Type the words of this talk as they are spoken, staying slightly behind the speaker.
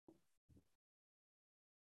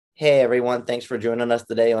Hey everyone, thanks for joining us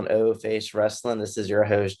today on O Face Wrestling. This is your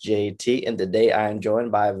host JT, and today I am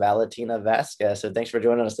joined by Valentina Vasquez. So thanks for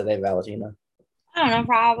joining us today, Valentina. Oh, no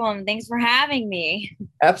problem. Thanks for having me.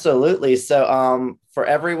 Absolutely. So, for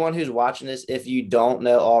everyone who's watching this, if you don't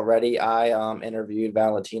know already, I interviewed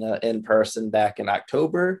Valentina in person back in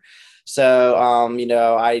October. So,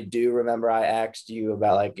 I do remember I asked you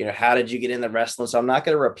about how did you get into wrestling? So I'm not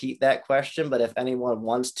going to repeat that question, but if anyone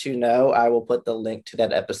wants to know, I will put the link to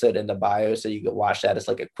that episode in the bio so you can watch that. It's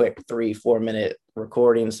like a quick 3-4 minute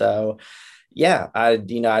recording. So yeah, I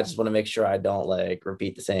just want to make sure I don't like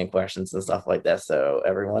repeat the same questions and stuff like that. So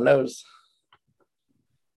everyone knows.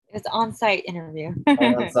 It's on-site interview.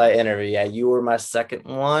 On-site interview. Yeah, you were my second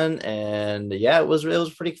one, and yeah, it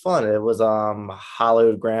was pretty fun. It was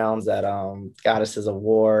hallowed grounds at Goddesses of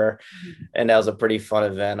War, and that was a pretty fun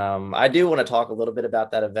event. I do want to talk a little bit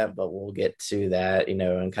about that event, but we'll get to that,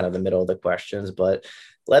 in kind of the middle of the questions. But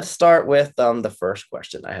let's start with the first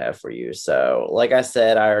question I have for you. So, like I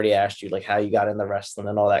said, I already asked you like how you got into wrestling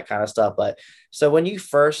and all that kind of stuff. But so when you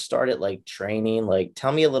first started like training, like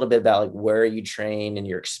tell me a little bit about like where you trained and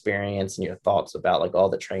your experience and your thoughts about like all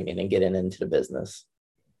the training and getting into the business.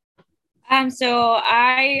 So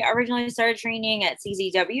I originally started training at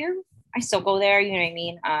CZW. I still go there, you know what I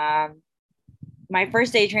mean? My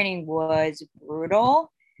first day of training was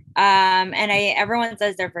brutal. And everyone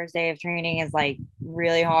says their first day of training is like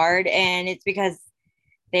really hard, and it's because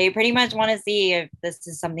they pretty much want to see if this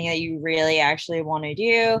is something that you really actually want to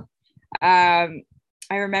do. Um,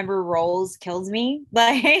 I remember rolls kills me.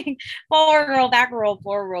 Like forward roll, back roll,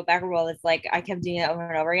 forward roll, back roll. It's like I kept doing it over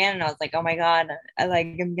and over again, and I was like, oh my god,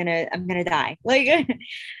 I'm gonna die. Like,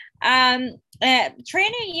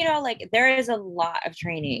 training. Like there is a lot of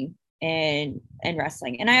training in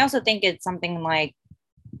wrestling, and I also think it's something like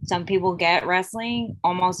some people get wrestling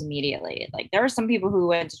almost immediately. Like there were some people who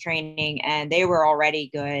went to training and they were already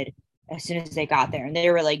good as soon as they got there, and they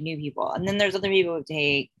were like new people. And then there's other people who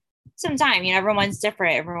take some time. Everyone's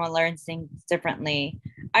different. Everyone learns things differently.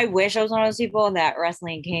 I wish I was one of those people that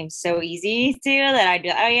wrestling came so easy to that I'd be,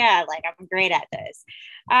 oh yeah, like I'm great at this.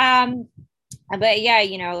 Um, but yeah,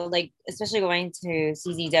 like especially going to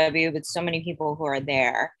CZW with so many people who are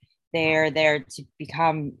there, they're there to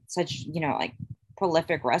become such, like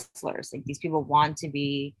prolific wrestlers. Like these people want to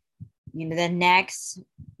be, the next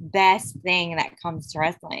best thing that comes to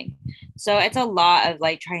wrestling. So it's a lot of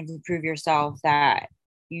like trying to prove yourself that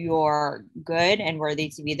you're good and worthy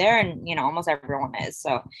to be there, and almost everyone is.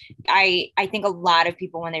 So I think a lot of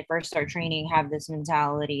people when they first start training have this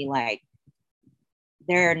mentality like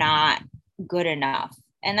they're not good enough.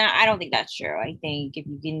 And I don't think that's true. I think if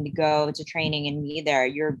you can go to training and be there,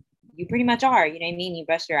 you pretty much are. You know what I mean? You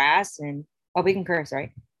bust your ass and oh, we can curse,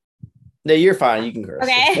 right? No, you're fine. You can curse.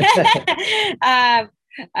 Okay.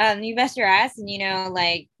 You bust your ass, and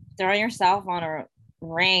like throwing yourself on a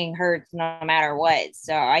ring hurts no matter what.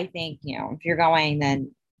 So I think if you're going,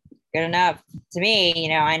 then good enough to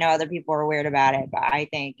me. I know other people are weird about it, but I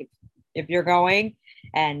think if you're going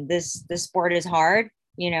and this sport is hard,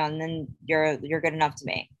 and then you're good enough to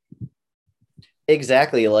me.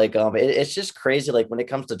 Exactly. Like it's just crazy. Like when it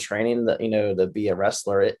comes to training to be a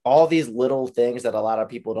wrestler, all these little things that a lot of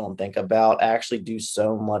people don't think about actually do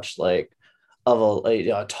so much like of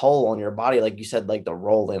a toll on your body. Like you said, like the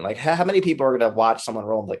rolling, like how many people are gonna watch someone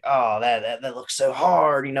roll and be like, oh, that looks so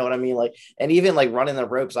hard, you know what I mean? Like, and even like running the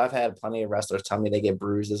ropes, I've had plenty of wrestlers tell me they get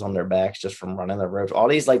bruises on their backs just from running the ropes. All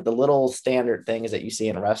these like the little standard things that you see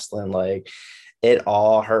in wrestling, like it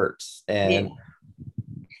all hurts. Yeah. And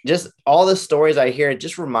just all the stories I hear, it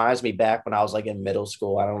just reminds me back when I was like in middle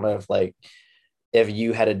school. I don't know if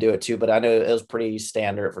you had to do it too, but I know it was pretty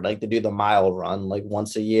standard for like to do the mile run like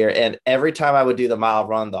once a year. And every time I would do the mile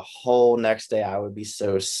run, the whole next day I would be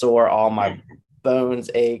so sore, all my bones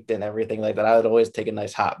ached and everything like that. I would always take a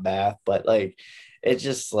nice hot bath, but like it's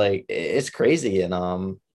just like it's crazy.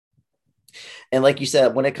 And like you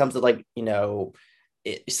said, when it comes to like,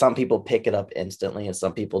 some people pick it up instantly and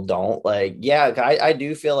some people don't. Like, yeah, I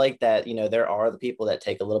do feel like that, there are the people that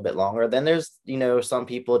take a little bit longer. Then there's, some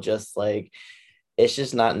people just like, it's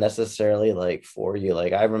just not necessarily like for you.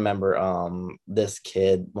 Like I remember this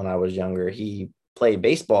kid when I was younger, he played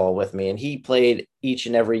baseball with me and he played each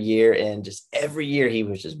and every year, and just every year he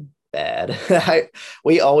was just bad.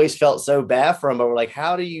 We always felt so bad for him, but we're like,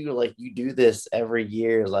 how do you like you do this every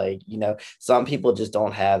year? Like, some people just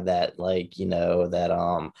don't have that, like, that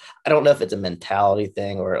I don't know if it's a mentality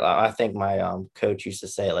thing, or I think my coach used to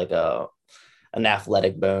say like an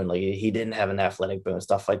athletic bone, like he didn't have an athletic bone,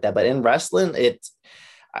 stuff like that. But in wrestling, it's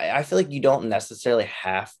I feel like you don't necessarily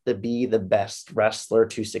have to be the best wrestler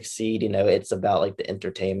to succeed. It's about like the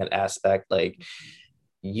entertainment aspect. Like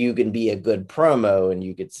you can be a good promo and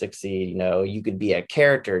you could succeed. You could be a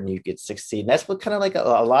character and you could succeed. And that's what kind of like a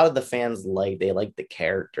lot of the fans like. They like the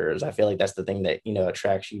characters. I feel like that's the thing that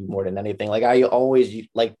attracts you more than anything. Like I always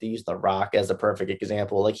like to use The Rock as a perfect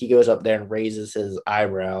example. Like he goes up there and raises his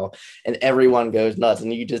eyebrow and everyone goes nuts,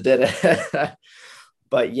 and you just did it.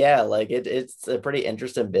 But yeah, like it's a pretty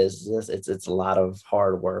interesting business. It's a lot of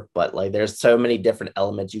hard work, but like there's so many different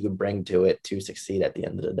elements you can bring to it to succeed at the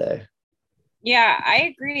end of the day. Yeah,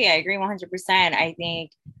 I agree 100%. I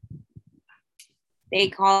think they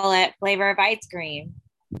call it flavor of ice cream.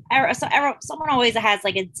 Someone always has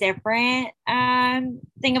like a different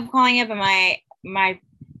thing of calling it, but my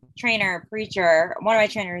trainer, preacher, one of my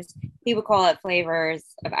trainers, he would call it flavors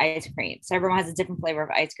of ice cream. So everyone has a different flavor of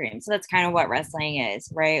ice cream. So that's kind of what wrestling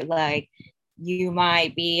is, right? Like you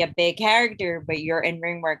might be a big character, but your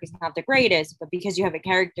in-ring work is not the greatest. But because you have a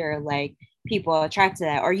character, like people attract to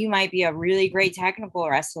that. Or you might be a really great technical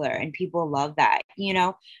wrestler and people love that,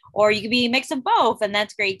 or you could be a mix of both, and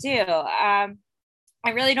that's great too. I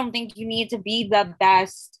really don't think you need to be the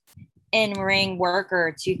best in-ring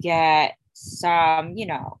worker to get some,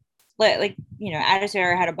 Attitude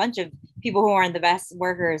Era had a bunch of people who weren't the best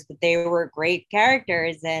workers, but they were great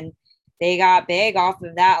characters and they got big off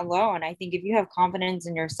of that alone. I think if you have confidence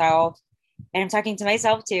in yourself, and I'm talking to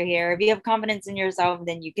myself too here, if you have confidence in yourself,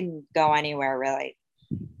 then you can go anywhere, really.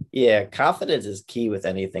 Yeah, confidence is key with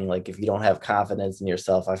anything. Like if you don't have confidence in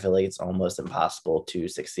yourself, I feel like it's almost impossible to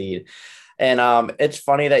succeed. And it's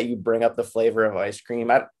funny that you bring up the flavor of ice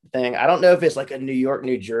cream thing. I don't know if it's like a New York,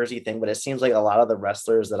 New Jersey thing, but it seems like a lot of the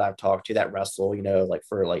wrestlers that I've talked to that wrestle, like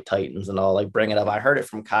for like Titans and all, like bring it up. I heard it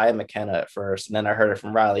from Kaya McKenna at first, and then I heard it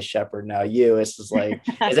from Riley Shepard. Now you, it's just like,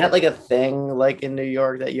 is that like a thing like in New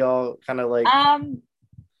York that y'all kind of like?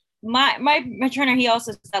 My trainer, he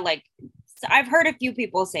also said like, so I've heard a few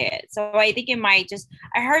people say it, so I think it might just.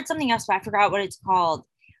 I heard something else, but I forgot what it's called.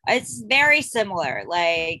 It's very similar.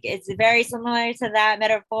 Like it's very similar to that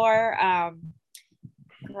metaphor.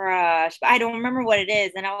 Gosh, but I don't remember what it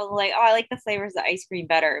is. And I was like, oh, I like the flavors of ice cream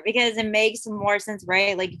better because it makes more sense,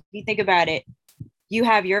 right? Like if you think about it, you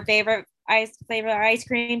have your favorite flavor of ice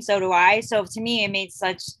cream, so do I. So to me, it made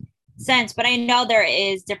such sense. But I know there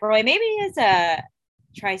is different way. Maybe it's a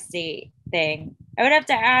tri-state thing. I would have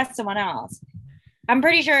to ask someone else. I'm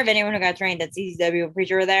pretty sure if anyone who got trained at CCW and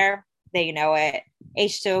Preacher were there, they know it.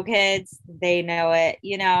 H2O kids, they know it,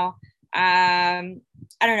 I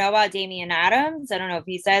don't know about Damian Adams. I don't know if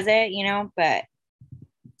he says it, but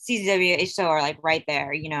CCW, H2O are like right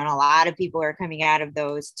there, and a lot of people are coming out of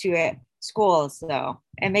those two schools. So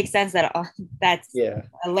it makes sense that that's a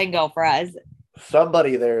lingo for us.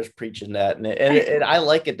 Somebody there is preaching that, and I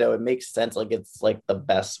like it though. It makes sense. Like it's like the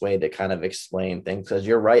best way to kind of explain things, because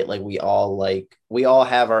you're right. Like we all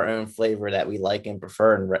have our own flavor that we like and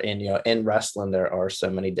prefer, and in wrestling there are so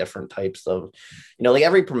many different types of, like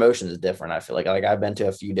every promotion is different. I feel like I've been to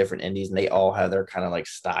a few different indies and they all have their kind of like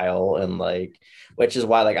style, and like, which is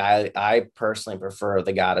why like I personally prefer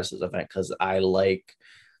the Goddesses event, because I like,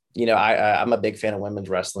 I'm a big fan of women's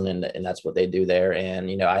wrestling, and that's what they do there.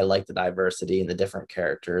 And, I like the diversity and the different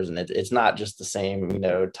characters, and it's not just the same,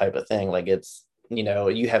 type of thing. Like it's,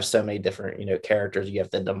 you have so many different, characters. You have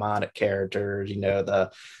the demonic characters,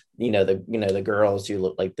 the girls who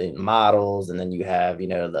look like the models. And then you have,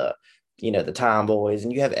 the tomboys,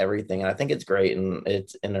 and you have everything. And I think it's great. And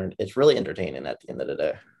it's really entertaining at the end of the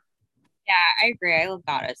day. Yeah, I agree. I love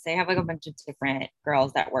Goddess. They have like a bunch of different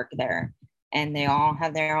girls that work there, and they all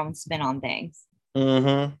have their own spin on things.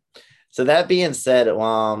 Mm-hmm. So that being said,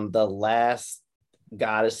 the last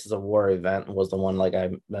Goddesses of War event was the one like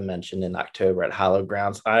I mentioned in October at Hollow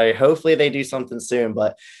Grounds. Hopefully they do something soon,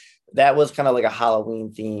 but that was kind of like a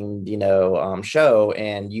Halloween themed, show,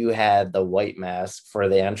 and you had the white mask for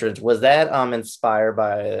the entrance. Was that inspired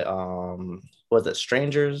by was it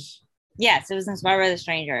Strangers? Yes, it was inspired by the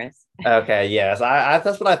Strangers. Okay, yes, I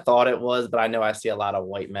that's what I thought it was, but I know I see a lot of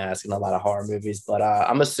white mask and a lot of horror movies. But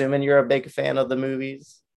I'm assuming you're a big fan of the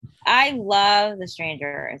movies. I love the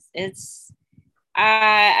Strangers.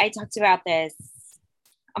 I talked about this.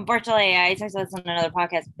 Unfortunately, I talked about this on another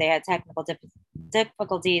podcast. They had technical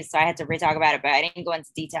difficulties, so I had to re-talk about it, but I didn't go into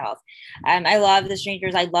details. I love the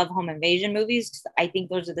Strangers. I love home invasion movies. I think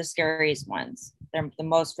those are the scariest ones. They're the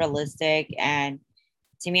most realistic, and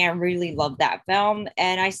to me, I really love that film.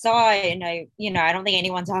 And I saw it, and I don't think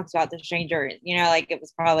anyone talks about the Strangers. Like it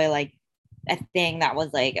was probably like a thing that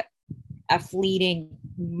was like a fleeting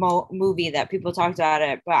movie that people talked about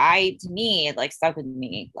it, but to me, it like stuck with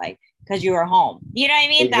me, like because you were home. You know what I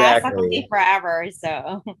mean? That stuck with me Exactly. forever.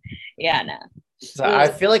 So yeah, no. So It I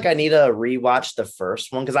was, feel like I need to rewatch the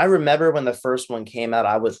first one because I remember when the first one came out,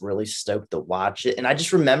 I was really stoked to watch it, and I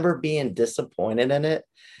just remember being disappointed in it.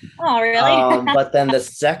 oh, really? But then the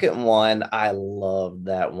second one, I love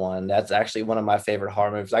that one. That's actually one of my favorite horror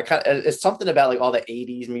movies. I kind of it's something about like all the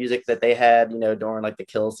 80s music that they had, during like the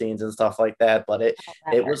kill scenes and stuff like that. But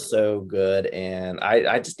it was so good. And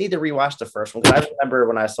I just need to rewatch the first one because I remember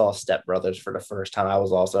when I saw Step Brothers for the first time, I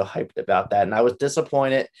was also hyped about that. And I was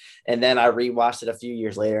disappointed. And then I rewatched it a few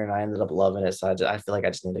years later and I ended up loving it. So I feel like I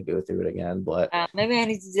just need to go through it again. But Maybe I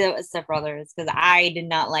need to do it with Step Brothers because I did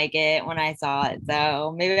not like it when I saw it.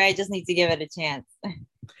 So maybe I just need to give it a chance.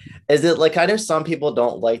 is it like I know some people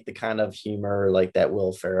don't like the kind of humor like that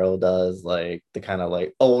Will Ferrell does, like the kind of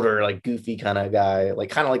like older, like goofy kind of guy, like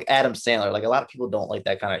kind of like Adam Sandler. Like a lot of people don't like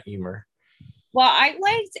that kind of humor. Well, I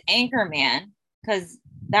liked Anchorman because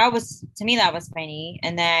that was to me that was funny.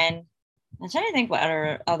 And then I'm trying to think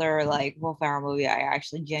what other like Will Ferrell movie I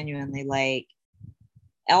actually genuinely like.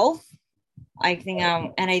 Elf, I think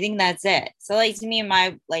and I think that's it. So like to me,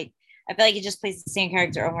 my like I feel like he just plays the same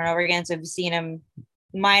character over and over again. So if you've seen him,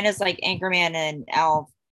 minus like Anchorman and Elf,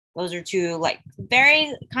 those are two like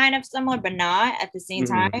very kind of similar, but not at the same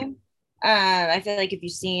Mhm. time. I feel like if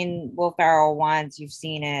you've seen Will Ferrell once, you've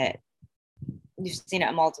seen it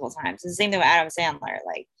multiple times. It's the same thing with Adam Sandler.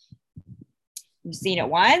 Like you've seen it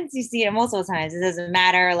once, you've seen it multiple times. It doesn't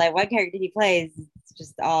matter like what character he plays. It's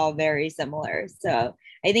just all very similar. So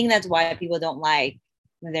I think that's why people don't like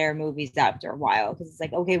their movies after a while because it's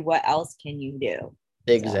like, okay, what else can you do?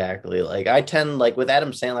 So Exactly. Like I tend like with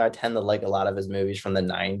Adam Sandler, I tend to like a lot of his movies from the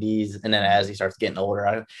 90s. And then as he starts getting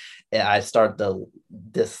older, I start to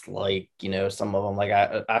dislike, some of them. Like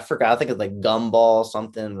I forgot, I think it's like Gumball,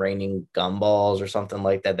 something raining gumballs or something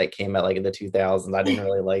like that that came out like in the 2000s. I didn't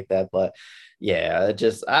really like that, but yeah, it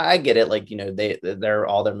just I get it. Like, they're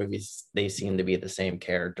all their movies, they seem to be the same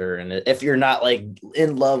character. And if you're not like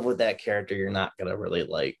in love with that character, you're not gonna really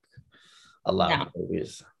like a lot of no, the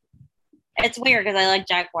movies. it's weird because I like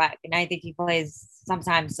Jack Black and I think he plays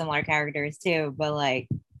sometimes similar characters too, but like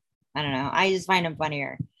I don't know, I just find him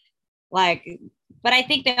funnier. Like, but I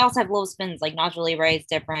think they also have little spins. Like Nacho Libre is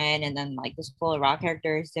different, and then like the School of Rock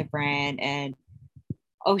character is different, and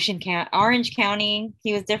Orange County,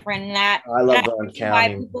 he was different in that. I And I love can Orange see why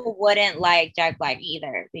County. people wouldn't like Jack Black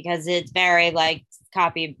either, because it's very like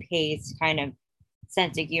copy and paste kind of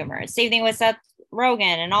sense of humor. Same thing with Seth Rogen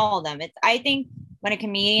and all of them. It's I think when a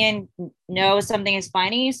comedian knows something is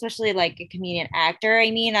funny, especially like a comedian actor, I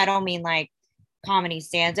don't mean like comedy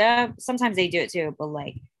stand up. Sometimes they do it too, but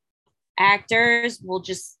like actors will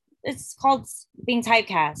just it's called being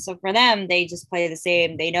typecast. So for them, they just play the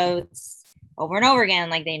same. They know it's over and over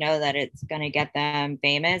again. Like they know that it's gonna get them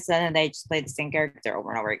famous, and then they just play the same character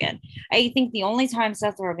over and over again. I think the only time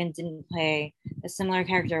Seth Rogen didn't play a similar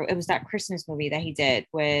character, it was that Christmas movie that he did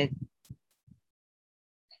with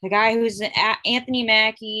the guy who's Anthony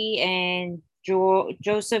Mackie and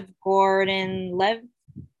Joseph Gordon Lev.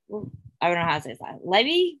 I don't know how to say that.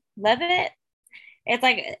 Levitt. It's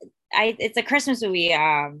like it's a Christmas movie.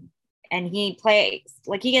 And he plays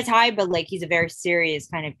like he gets high, but like he's a very serious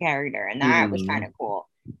kind of character, and that was kind Mhm. of cool.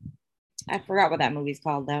 I forgot what that movie's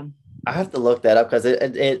called though. I have to look that up because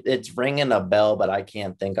it's ringing a bell, but I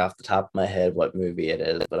can't think off the top of my head what movie it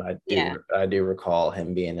is. But Yeah. I do recall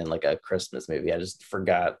him being in like a Christmas movie. I just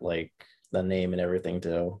forgot like the name and everything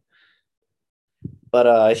too.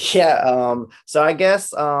 But yeah, so I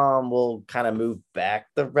guess we'll kind of move back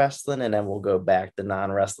the wrestling and then we'll go back to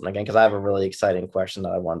non-wrestling again because I have a really exciting question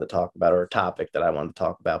that I wanted to talk about or a topic that I wanted to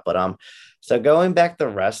talk about. But so going back to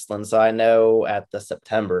wrestling, so I know at the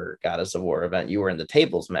September Goddess of War event, you were in the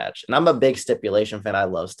tables match, and I'm a big stipulation fan. I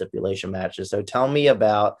love stipulation matches. So tell me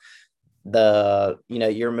about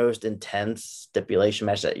your most intense stipulation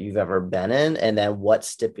match that you've ever been in, and then what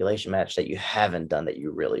stipulation match that you haven't done that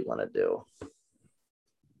you really want to do.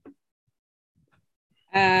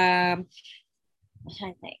 I'm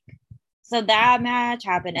trying to think. So that match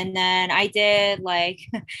happened, and then I did like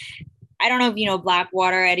I don't know if you know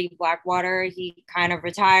Blackwater, Eddie Blackwater. He kind of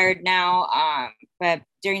retired now, but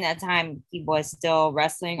during that time he was still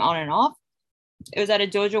wrestling on and off. It was at a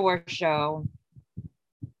Dojo War show.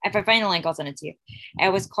 If I find the link, I'll send it to you.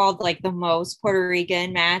 It was called like the most Puerto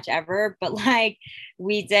Rican match ever, but like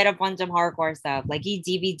we did a bunch of hardcore stuff. Like he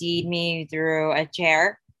DVD'd me through a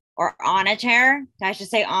chair or on a chair. I should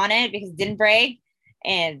say on it because it didn't break.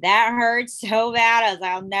 And that hurt so bad. I was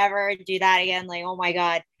like, I'll never do that again. Like, oh my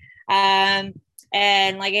God. And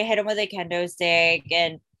like I hit him with a kendo stick.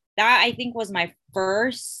 And that I think was my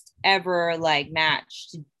first ever like match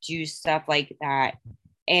to do stuff like that.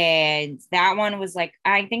 And that one was like,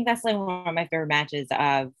 I think that's like one of my favorite matches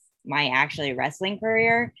of my actually wrestling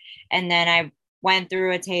career. And then I went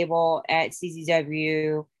through a table at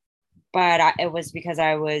CZW, but it was because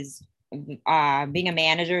I was being a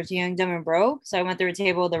manager to Young, Dumb, and Broke. So I went through a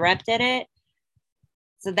table, the rep did it.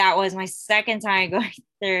 So that was my second time going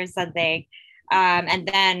through something. And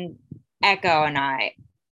then Echo and I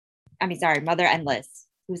mean, sorry, Mother Endless.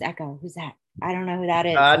 Who's Echo? Who's that? I don't know who that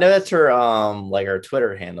is. I know that's her like her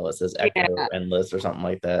Twitter handle. It says Echo Yeah. Endless or something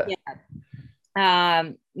like that. Yeah.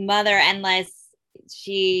 Mother Endless,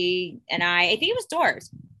 she and I think it was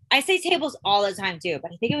doors. I say tables all the time too,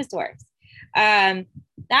 but I think it was doors.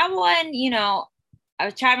 That one, you know, I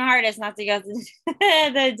was trying my hardest not to go to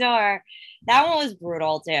the door. That one was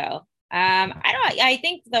brutal too. I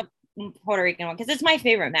think the Puerto Rican one, because it's my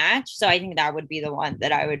favorite match. So I think that would be the one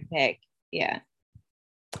that I would pick. Yeah.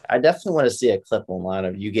 I definitely want to see a clip online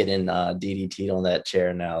of you getting DDT'd on that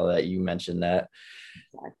chair now that you mentioned that.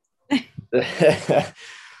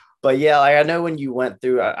 But yeah, like I know when you went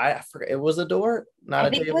through, I forgot, it was a door, not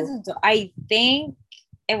a table. I think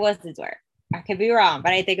it was the door. I could be wrong,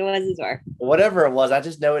 but I think it was the door. Whatever it was, I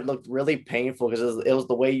just know it looked really painful because it was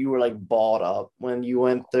the way you were like balled up when you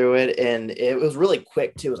went through it, and it was really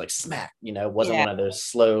quick too. It was like smack, it wasn't one of those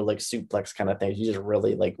slow like suplex kind of things. You just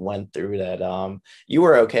really like went through that. You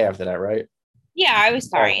were okay after that, right? Yeah, I was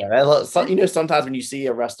fine. Okay. Sometimes when you see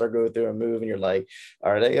a wrestler go through a move and you're like,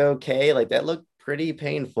 are they okay? Like that looked pretty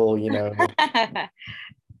painful. No,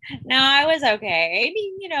 I was okay. I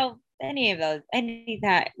mean, any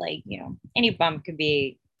bump could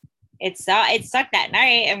be. It sucked that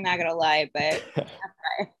night. I'm not gonna lie, but.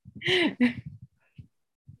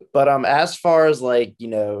 But as far as like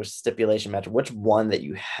stipulation match, which one that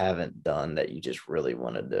you haven't done that you just really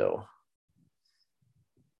want to do?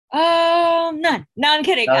 None. No, I'm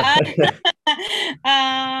kidding.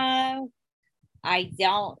 Oh. I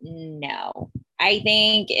don't know. I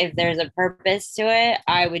think if there's a purpose to it,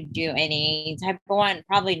 I would do any type of one.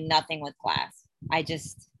 Probably nothing with glass.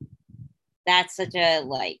 That's such a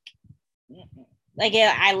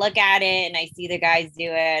I look at it and I see the guys do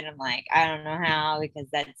it and I'm like, I don't know how, because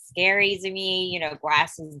that's scary to me.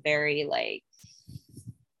 Glass is very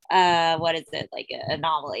what is it, like a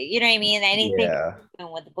anomaly, you know what I mean? Anything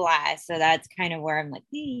with glass. So that's kind of where I'm like,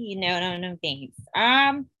 no thanks.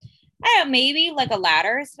 I don't know, maybe like a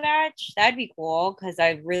ladders match. That'd be cool because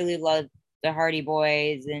I really love the Hardy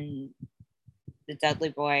Boys and the Dudley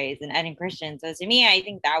Boys and Ed and Christian. So to me, I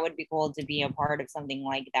think that would be cool to be a part of something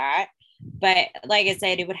like that. But like I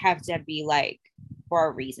said, it would have to be like for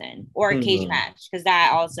a reason, or a cage match, because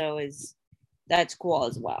that also that's cool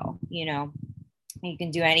as well. You can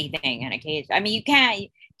do anything in a cage. I mean, you can't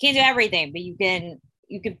do everything, but you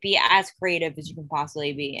could be as creative as you can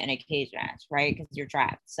possibly be in a cage match, right? Because you're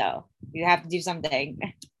trapped, so you have to do something.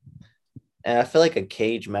 And I feel like a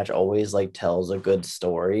cage match always like tells a good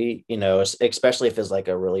story, especially if it's like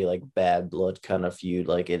a really like bad blood kind of feud.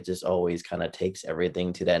 Like it just always kind of takes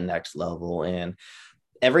everything to that next level. And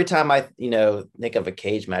every time I, think of a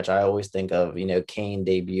cage match, I always think of, Kane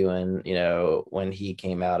debuting, when he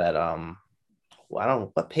came out at I don't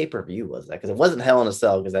know what pay-per-view was that, because it wasn't Hell in a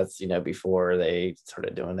Cell, because that's before they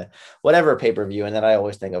started doing it, whatever pay-per-view. And then I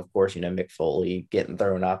always think, of course, Mick Foley getting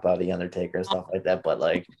thrown up by the Undertaker and stuff like that. But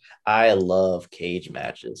like I love cage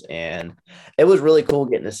matches, and it was really cool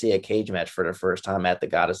getting to see a cage match for the first time at the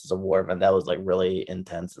Goddesses of War event. That was like really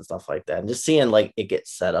intense and stuff like that, and just seeing like it get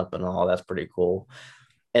set up and all, that's pretty cool.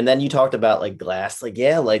 And then you talked about like glass, like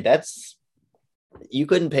that's, you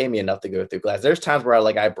couldn't pay me enough to go through glass. There's times where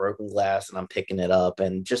I've broken glass and I'm picking it up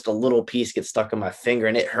and just a little piece gets stuck in my finger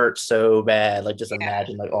and it hurts so bad. Like just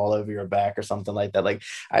imagine like all over your back or something like that. Like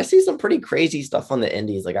I see some pretty crazy stuff on the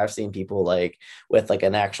indies. Like I've seen people like with like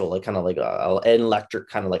an actual like kind of like an electric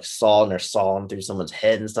kind of like saw, and they're sawing through someone's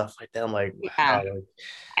head and stuff like that. I'm like, wow.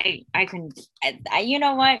 I can, you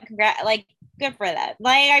know what? Like good for them.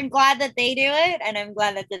 Like I'm glad that they do it, and I'm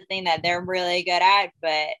glad that's the thing that they're really good at.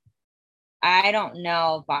 But I don't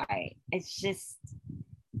know if it's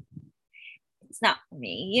not for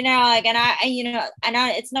me, and I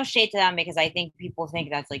know it's no shade to them, because I think people think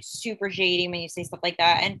that's like super shady when you say stuff like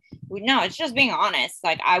that. And no, it's just being honest.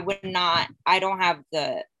 Like I don't have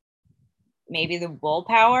maybe the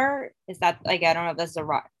willpower. Is that like, I don't know if that's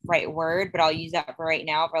the right word, but I'll use that for right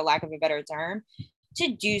now, for lack of a better term, to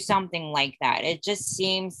do something like that. It just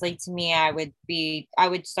seems like to me I would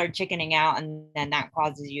start chickening out, and then that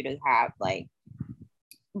causes you to have like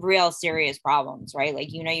real serious problems, right? Like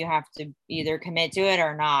you have to either commit to it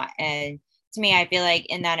or not. And to me, I feel like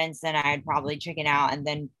in that instant I'd probably chicken out and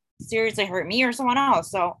then seriously hurt me or someone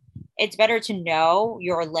else. So it's better to know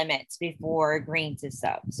your limits before agreeing to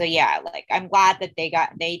stuff. So yeah, like I'm glad that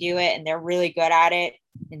they do it and they're really good at it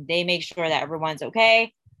and they make sure that everyone's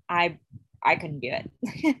okay. I couldn't do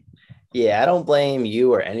it. Yeah, I don't blame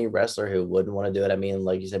you or any wrestler who wouldn't want to do it. I mean,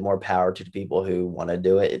 like you said, more power to the people who want to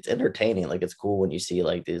do it. It's entertaining. Like it's cool when you see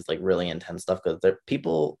like these like really intense stuff because there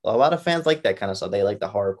people, a lot of fans like that kind of stuff. They like the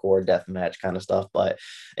hardcore death match kind of stuff, but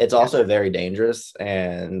it's Yeah. also very dangerous.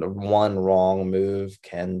 And one wrong move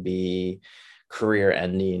can be career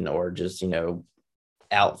ending or just,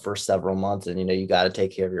 out for several months. And you got to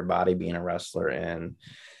take care of your body being a wrestler. And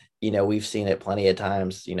we've seen it plenty of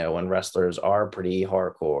times, when wrestlers are pretty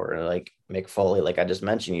hardcore, like Mick Foley, like I just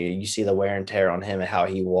mentioned, you see the wear and tear on him and how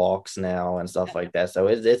he walks now and stuff like that. So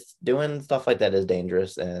it's doing stuff like that is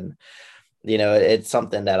dangerous. And, it's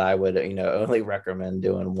something that I would, only recommend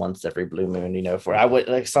doing once every blue moon, for I would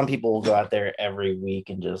like some people will go out there every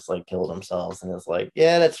week and just like kill themselves. And it's like,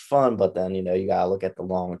 yeah, that's fun. But then, you got to look at the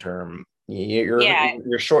long term. Yeah.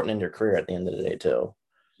 You're shortening your career at the end of the day, too.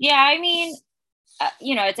 Yeah. I mean,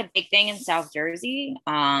 it's a big thing in South Jersey.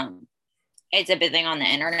 It's a big thing on the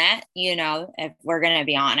internet, if we're going to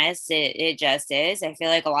be honest, it just is. I feel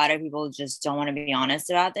like a lot of people just don't want to be honest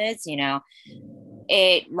about this,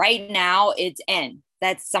 it right now it's in.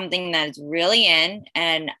 That's something that's really in.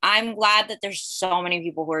 And I'm glad that there's so many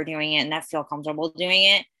people who are doing it and that feel comfortable doing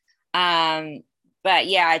it. But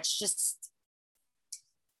yeah, it's just,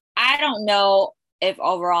 I don't know if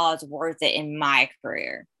overall it's worth it in my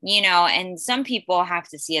career, and some people have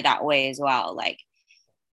to see it that way as well. Like,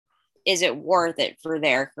 is it worth it for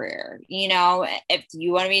their career? If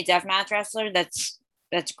you want to be a deathmatch wrestler, that's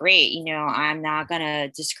great. I'm not gonna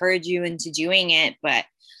discourage you into doing it, but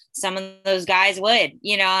some of those guys would.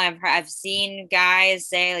 I've seen guys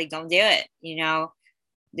say like, don't do it.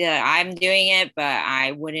 Yeah, I'm doing it, but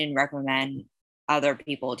I wouldn't recommend other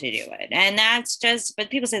people to do it. And that's just, but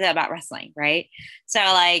people say that about wrestling, right? So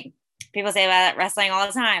like people say about wrestling all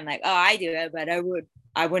the time, like, oh, I do it, but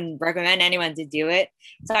I wouldn't recommend anyone to do it.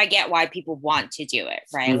 So I get why people want to do it,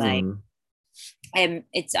 right? Like, Mm-hmm. and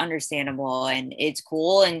it's understandable and it's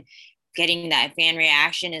cool, and getting that fan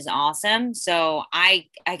reaction is awesome. So I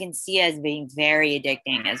can see it as being very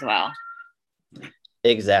addicting as well.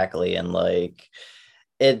 Exactly. And like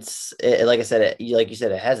like I said, like you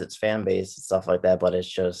said, it has its fan base and stuff like that, but it's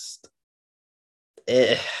just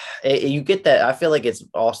it, you get that. I feel like it's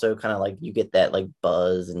also kind of like you get that like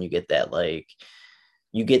buzz and you get that like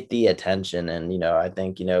you get the attention. And I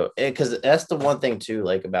think because that's the one thing too,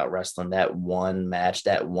 like about wrestling, that one match,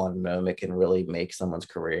 that one moment can really make someone's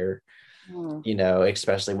career. Mm.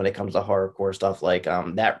 Especially when it comes to hardcore stuff, like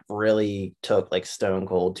that really took like Stone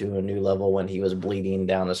Cold to a new level when he was bleeding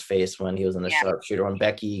down his face when he was in the Yeah. sharpshooter, when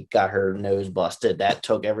Becky got her nose busted. That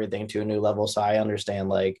took everything to a new level. So I understand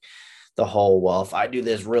like the whole, well, if I do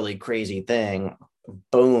this really crazy thing,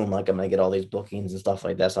 boom, like I'm gonna get all these bookings and stuff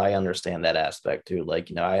like that. So I understand that aspect too.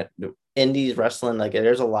 Like, I indies wrestling, like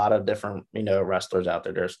there's a lot of different, wrestlers out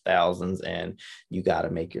there. There's thousands, and you got to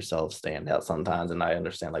make yourself stand out sometimes. And I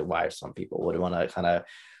understand like why some people would want to kind of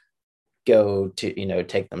go to,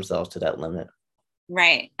 take themselves to that limit.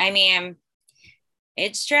 Right. I mean,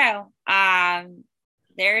 it's true.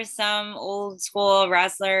 There's some old school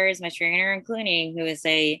wrestlers, my trainer including, who would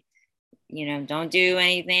say, don't do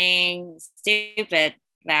anything stupid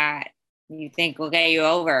that you think will get you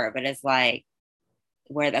over. But it's like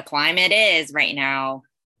where the climate is right now,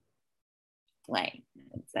 like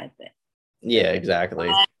that's it. Yeah, exactly.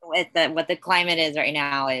 What the climate is right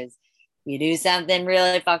now is you do something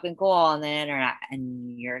really fucking cool on the internet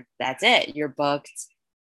and that's it. You're booked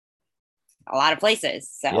a lot of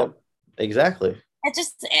places. Yep, So exactly. I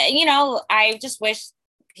just, I just wish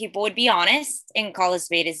people would be honest and call a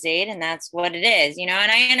spade, and that's what it is, And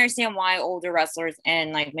I understand why older wrestlers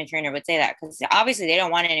and like my trainer would say that because obviously they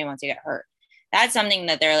don't want anyone to get hurt. That's something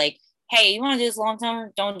that they're like, hey, you want to do this long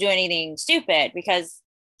term? Don't do anything stupid because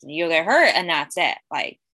you'll get hurt, and that's it.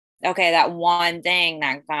 Like, okay, that one thing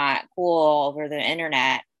that got cool over the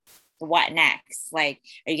internet. What next? Like,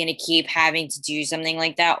 are you going to keep having to do something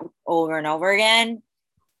like that over and over again?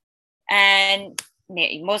 And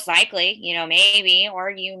most likely, maybe, or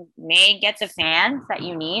you may get the fans that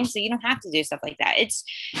you need, so you don't have to do stuff like that. It's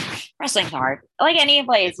wrestling's hard, like any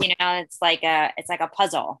place. It's like a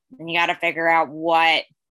puzzle, and you got to figure out what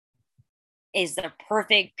is the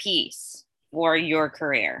perfect piece for your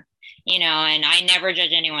career. And I never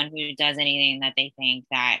judge anyone who does anything that they think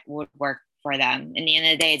that would work for them. In the end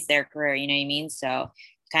of the day, it's their career. You know what I mean? So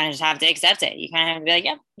you kind of just have to accept it. You kind of have to be like,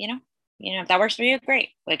 yep, if that works for you, great.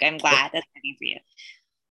 Like, I'm glad that's working for you.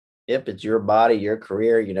 Yep, it's your body, your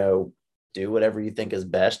career, do whatever you think is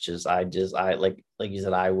best. I like you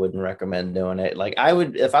said, I wouldn't recommend doing it. Like I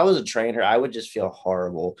would, if I was a trainer, I would just feel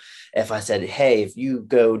horrible if I said, hey, if you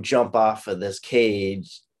go jump off of this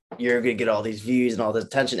cage, you're gonna get all these views and all this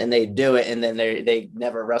attention, and they do it, and then they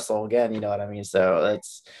never wrestle again. You know what I mean? So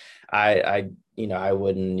that's I I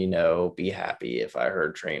wouldn't, be happy if I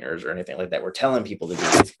heard trainers or anything like that were telling people to do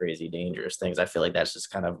these crazy dangerous things. I feel like that's just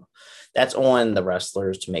kind of that's on the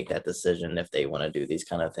wrestlers to make that decision if they want to do these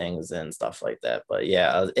kind of things and stuff like that. But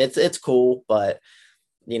yeah, it's cool, but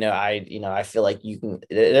I feel like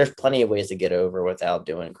there's plenty of ways to get over without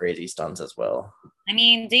doing crazy stunts as well. I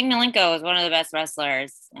mean, Dean Malenko is one of the best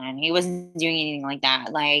wrestlers, and he wasn't doing anything like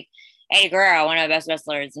that. Like Eddie Guerrero, one of the best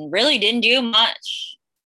wrestlers, and really didn't do much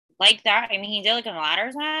like that. I mean, he did like a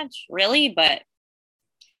ladders match, really, but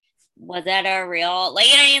was that a real, like,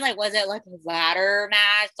 you know what I mean? Like, was it like a ladder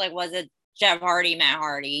match? Like, was it Jeff Hardy, Matt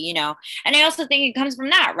Hardy, And I also think it comes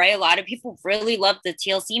from that, right? A lot of people really love the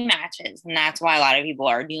TLC matches, and that's why a lot of people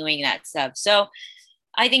are doing that stuff. So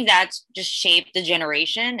I think that's just shaped the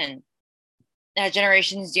generation, and that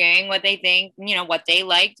generation's doing what they think, what they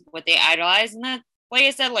liked, what they idolize. And that, like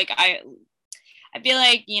I said, like I feel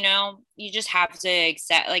like, you just have to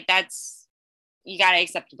accept, like, you got to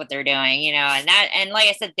accept what they're doing, and like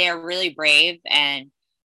I said, they're really brave, and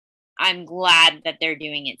I'm glad that they're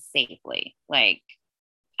doing it safely. Like,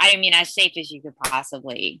 I mean, as safe as you could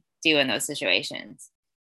possibly do in those situations.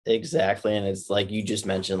 Exactly. And it's like you just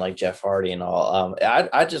mentioned, like Jeff Hardy and all.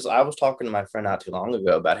 I was talking to my friend not too long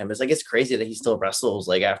ago about him. It's like it's crazy that he still wrestles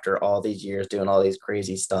like after all these years doing all these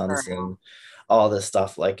crazy stunts and all this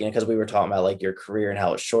stuff. Like, because we were talking about like your career and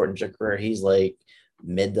how it shortened your career. He's like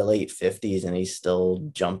mid to late 50s and he's still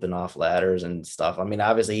jumping off ladders and stuff. I mean,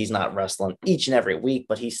 obviously he's not wrestling each and every week,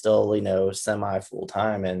 but he's still, semi full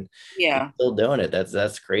time and he's Yeah. still doing it.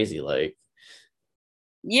 That's crazy. Like,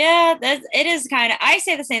 Yeah, it is kind of. I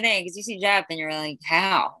say the same thing because you see Jeff and you're like,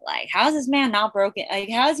 how? Like, how is this man not broken? Like,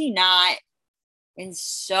 how is he not in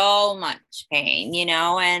so much pain?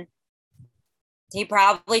 And he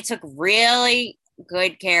probably took really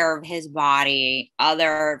good care of his body,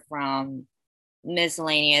 other from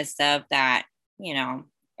miscellaneous stuff that,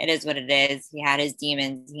 it is what it is. He had his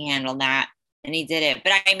demons, he handled that, and he did it.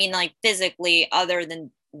 But I mean, like physically, other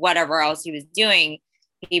than whatever else he was doing,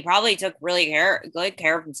 he probably took really good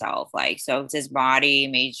care of himself. Like, soaked his body,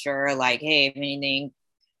 made sure, like, hey, if anything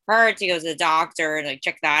hurts, he goes to the doctor and like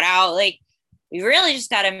check that out. Like, you really just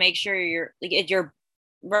got to make sure you're like, if your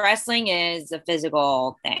wrestling is a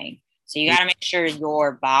physical thing, so you got to make sure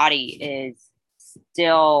your body is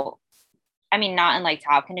still, I mean, not in like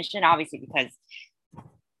top condition, obviously, because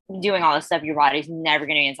doing all this stuff, your body's never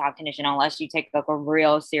going to be in top condition unless you take like a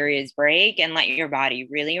real serious break and let your body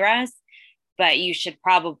really rest. But you should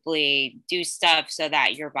probably do stuff so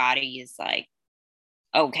that your body is like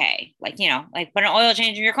okay, like like put an oil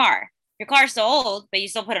change in your car. Your car's so old, but you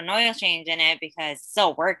still put an oil change in it because it's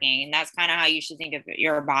still working, and that's kind of how you should think of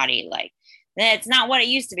your body. Like, it's not what it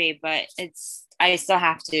used to be, but I still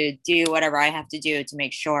have to do whatever I have to do to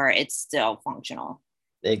make sure it's still functional.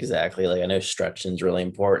 exactly. Like I know stretching is really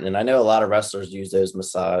important, and I know a lot of wrestlers use those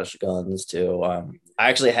massage guns too. I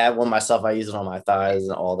actually have one myself. I use it on my thighs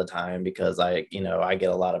all the time because I get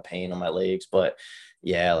a lot of pain on my legs. But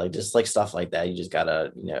yeah, like just like stuff like that, you just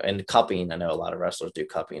gotta, and cupping. I know a lot of wrestlers do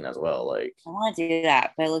cupping as well. Like I want to do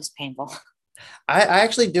that, but it looks painful. I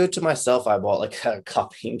actually do it to myself. I bought like a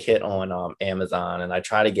cupping kit on Amazon, and I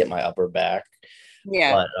try to get my upper back,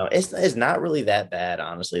 Yeah. but it's not really that bad,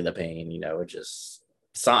 honestly. The pain, it just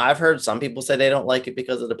I've heard some people say they don't like it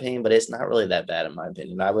because of the pain, but it's not really that bad in my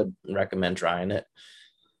opinion. I would recommend trying it,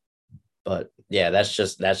 but yeah, that's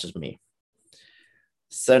just me.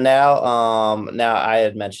 So now I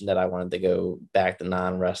had mentioned that I wanted to go back to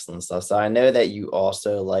non-wrestling stuff. So I know that you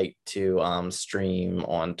also like to stream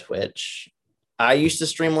on Twitch. I used to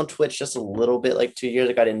stream on Twitch just a little bit like 2 years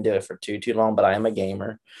ago. I didn't do it for too long, but I am a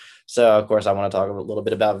gamer. So of course I want to talk a little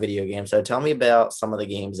bit about video games. So tell me about some of the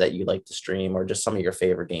games that you like to stream or just some of your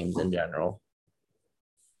favorite games in general.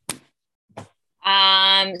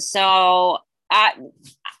 So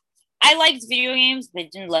I liked video games, but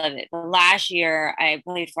didn't love it. But last year I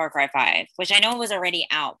played Far Cry 5, which I know was already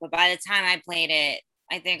out, but by the time I played it,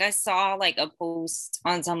 I think I saw like a post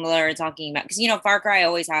on Tumblr talking about, because Far Cry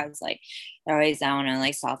always has like, they're always down in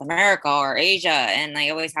like South America or Asia, and they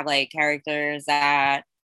always have like characters that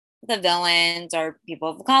the villains are people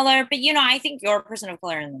of color. But I think you're a person of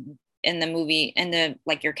color in the movie, and the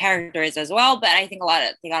like your character is as well. But I think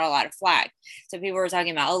they got a lot of flack. So people were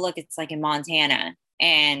talking about, oh look, it's like in Montana,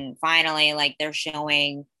 and finally like they're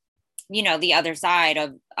showing the other side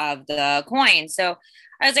of the coin. So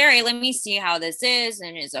I was like, all right, let me see how this is.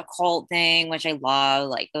 And it's a cult thing, which I love.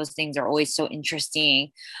 Like those things are always so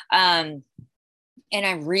interesting. And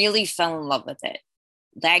I really fell in love with it.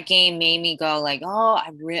 That game made me go like, oh,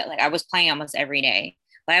 I was playing almost every day.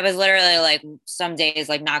 But I was literally like some days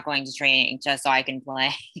like not going to training just so I can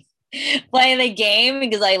play the game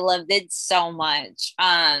because I loved it so much.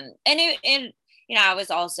 And it I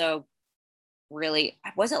was also really,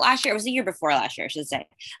 was it last year? It was the year before last year, I should say.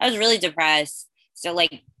 I was really depressed. So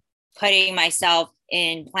like putting myself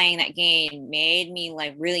in playing that game made me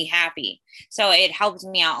like really happy. So it helped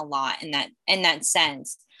me out a lot in that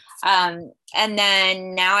sense. And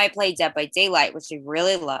then now I play Dead by Daylight, which I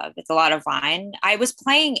really love. It's a lot of fun. I was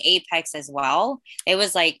playing Apex as well. It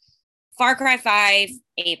was like Far Cry 5,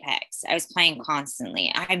 Apex. I was playing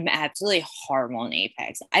constantly. I'm absolutely horrible in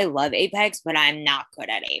Apex. I love Apex, but I'm not good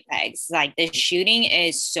at Apex. Like the shooting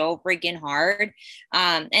is so freaking hard.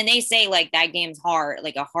 And they say like that game's hard,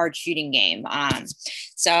 like a hard shooting game.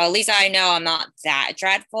 So at least I know I'm not that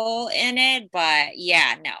dreadful in it. But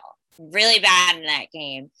yeah, no, really bad in that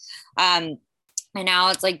game. And now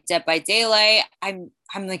it's like Dead by Daylight. I'm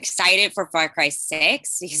excited for Far Cry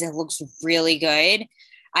 6 because it looks really good.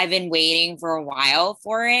 I've been waiting for a while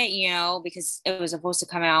for it, because it was supposed to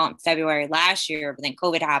come out in February last year, but then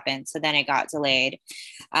COVID happened. So then it got delayed.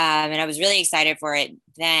 And I was really excited for it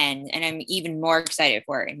then. And I'm even more excited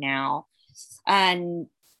for it now. And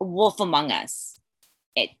Wolf Among Us.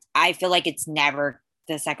 I feel like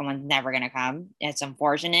the second one's never going to come. It's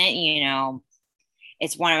unfortunate,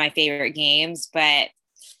 it's one of my favorite games, but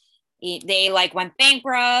they like went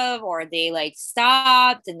bankrupt or they like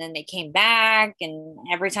stopped and then they came back. And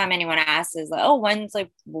every time anyone asks is like, oh, when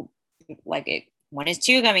is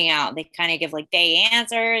 2 coming out? They kind of give like vague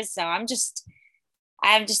answers. So I'm just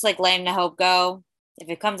like letting the hope go. If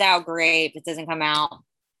it comes out, great. If it doesn't come out,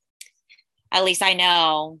 at least I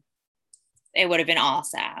know it would have been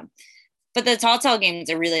awesome. But the Telltale games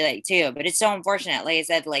are really like too, but it's so unfortunate. Like I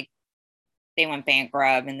said, like they went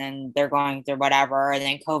bankrupt and then they're going through whatever. And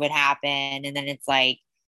then COVID happened. And then it's like,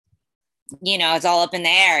 it's all up in the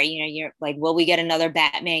air. You're like, will we get another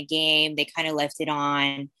Batman game? They kind of left it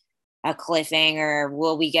on a cliffhanger.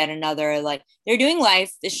 Will we get another, like, they're doing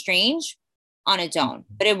Life is Strange on its own,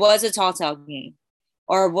 but it was a Telltale game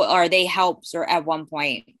or they helped or at one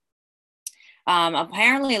point.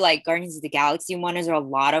 Apparently like Guardians of the Galaxy one is a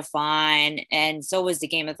lot of fun. And so was the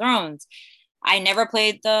Game of Thrones. I never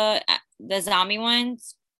played the zombie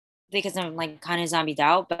ones because I'm like kind of zombied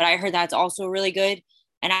out, but I heard that's also really good.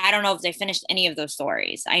 And I don't know if they finished any of those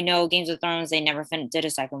stories. I know Games of Thrones, they never did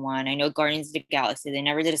a second one. I know Guardians of the Galaxy, they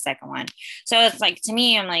never did a second one. So it's like, to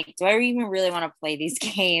me, I'm like, do I even really want to play these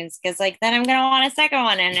games? Because like, then I'm going to want a second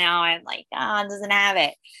one. And now I'm like, it doesn't have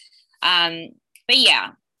it. But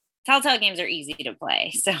yeah, Telltale games are easy to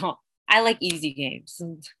play. So I like easy games.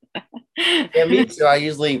 Yeah, me too. I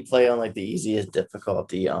usually play on like the easiest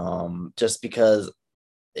difficulty, just because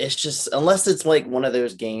it's just, unless it's like one of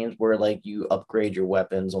those games where like you upgrade your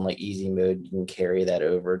weapons on like easy mode, you can carry that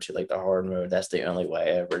over to like the hard mode. That's the only way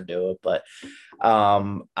I ever do it. But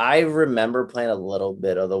I remember playing a little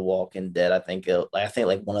bit of The Walking Dead. I think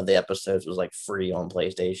like one of the episodes was like free on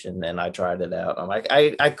PlayStation, and I tried it out.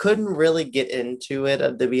 I couldn't really get into it,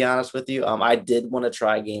 to be honest with you. I did want to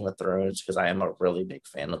try Game of Thrones because I am a really big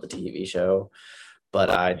fan of the TV show, but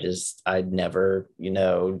I never,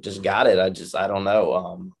 just got it. I don't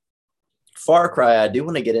know. Far Cry, I do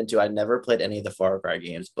want to get into. I never played any of the Far Cry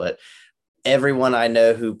games, but everyone I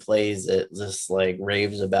know who plays it just like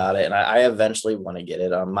raves about it. And I eventually want to get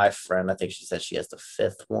it. My friend, I think she said she has the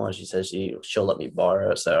 5th one. She says she'll let me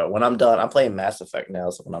borrow it. So when I'm done, I'm playing Mass Effect now.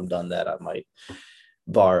 So when I'm done that, I might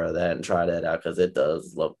borrow that and try that out because it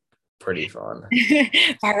does look pretty fun.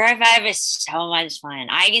 Far Cry 5 is so much fun.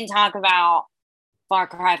 I can talk about Far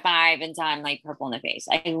Cry 5 until I'm like purple in the face.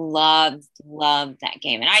 I loved that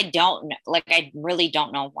game. And I really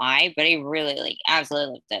don't know why, but I really like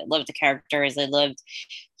absolutely loved it. Loved the characters. I loved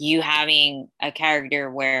you having a character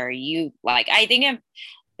where you like, I think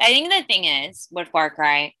the thing is with I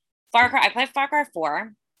played Far Cry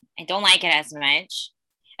 4. I don't like it as much.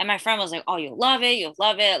 And my friend was like, oh, you'll love it. You'll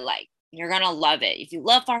love it. Like, you're going to love it. If you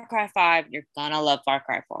love Far Cry 5, you're going to love Far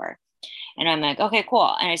Cry 4. And I'm like, okay,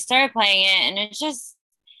 cool. And I started playing it, and it's just,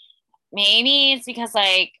 maybe it's because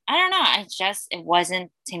like, I don't know. It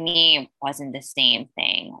wasn't, to me, it wasn't the same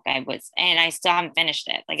thing. Like and I still haven't finished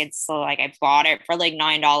it. Like, it's still like, I bought it for like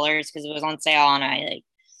 $9 because it was on sale, and I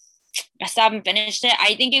still haven't finished it.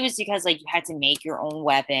 I think it was because like you had to make your own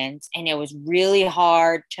weapons, and it was really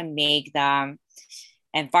hard to make them.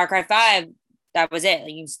 And Far Cry 5, that was it.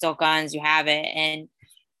 Like you steal guns, you have it, and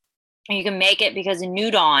you can make it because in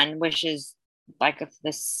New Dawn, which is like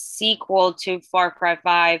the sequel to Far Cry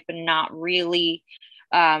 5, but not really.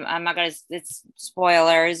 I'm not gonna. It's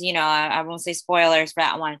spoilers, I won't say spoilers for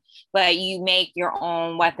that one. But you make your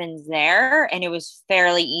own weapons there, and it was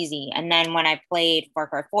fairly easy. And then when I played Far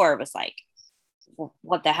Cry 4, it was like,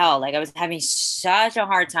 what the hell? Like I was having such a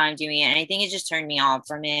hard time doing it, and I think it just turned me off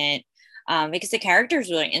from it. Because the character is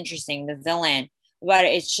really interesting, the villain, but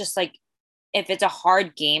it's just like if it's a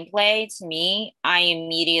hard gameplay to me, I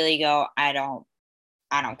immediately go, I don't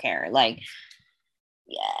care. Like,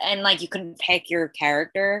 yeah, and like you couldn't pick your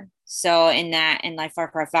character. So in like Far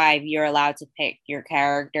Cry 5, you're allowed to pick your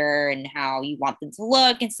character and how you want them to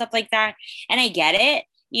look and stuff like that. And I get it.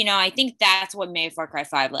 I think that's what made Far Cry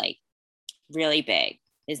 5 like really big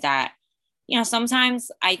is that,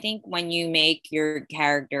 sometimes I think when you make your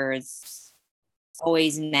characters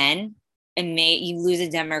always men, and you lose a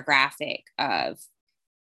demographic of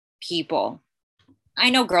people. I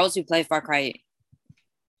know girls who play Far Cry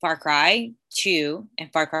 2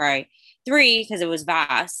 and Far Cry 3 because it was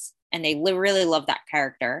Vaas and they really love that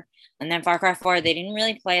character. And then Far Cry 4, they didn't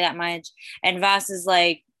really play that much. And Vaas is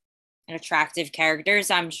like an attractive character.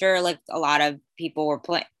 So I'm sure like a lot of people were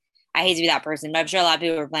playing. I hate to be that person, but I'm sure a lot of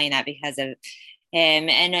people were playing that because of him.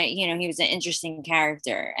 And, he was an interesting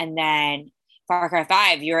character. And then Far Cry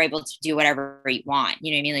 5, you're able to do whatever you want.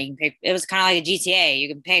 You know what I mean? Like you can pick, it was kind of like a GTA. You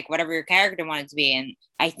can pick whatever your character wanted to be. And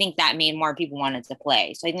I think that made more people wanted to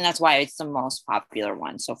play. So I think that's why it's the most popular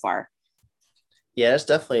one so far. Yeah, that's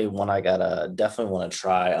definitely one I gotta definitely want to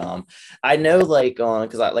try. I know like on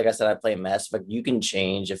because like I said, I play Mass Effect. You can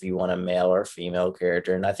change if you want a male or female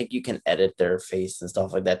character, and I think you can edit their face and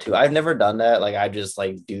stuff like that too. I've never done that. Like I just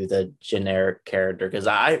like do the generic character because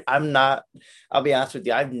I'm not. I'll be honest with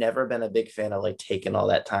you. I've never been a big fan of like taking all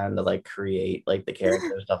that time to like create like the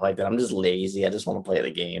character and stuff like that. I'm just lazy. I just want to play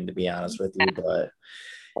the game to be honest with you, but.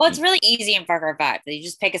 Well, it's really easy in Far Cry 5. You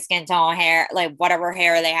just pick a skin tone, hair, like whatever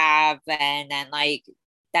hair they have, and then like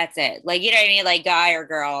that's it. Like you know what I mean, like guy or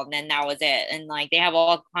girl, and then that was it. And like they have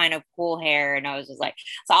all kind of cool hair, and I was just like,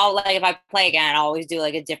 so I'll like if I play again, I'll always do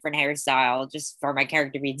like a different hairstyle just for my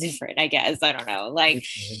character to be different. I guess I don't know, like,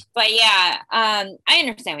 but yeah, I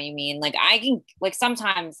understand what you mean. Like I can like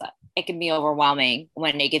sometimes it can be overwhelming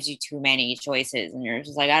when it gives you too many choices, and you're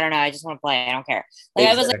just like, I don't know, I just want to play. I don't care. Like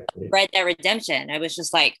I was like Exactly. Red Dead Redemption. It was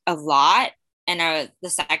just like a lot. And I was the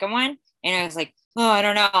second one, and I was like, oh, I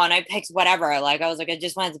don't know. And I picked whatever. Like I was like, I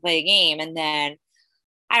just wanted to play a game. And then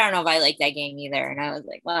I don't know if I like that game either. And I was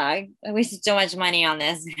like, well, I wasted so much money on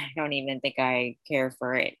this. I don't even think I care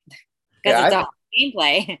for it because Yeah, it's a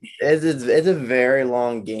gameplay. it's a very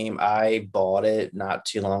long game. I bought it not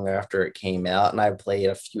too long after it came out, and I played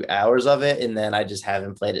a few hours of it, and then I just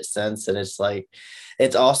haven't played it since. And it's like,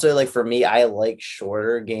 it's also like for me, I like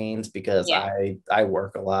shorter games because Yeah. I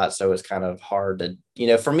work a lot, so it's kind of hard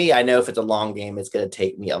to for me. I know if it's a long game, it's going to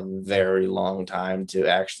take me a very long time to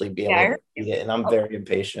actually be able Yeah. to beat it, and I'm Oh, very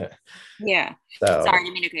impatient. yeah. Sorry, I So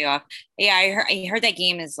didn't mean to cut you off. Yeah, I heard that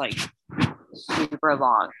game is like super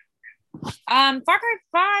long. Far Cry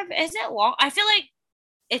 5, is it long? I feel like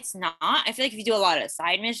it's not. I feel like if you do a lot of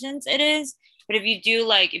side missions, it is. But if you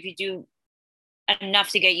do enough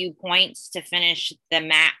to get you points to finish the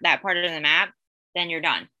map, that part of the map, then you're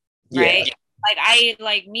done. yeah, Right.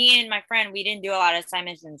 Like me and my friend, we didn't do a lot of side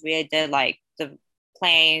missions. We did like the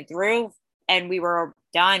playing through and we were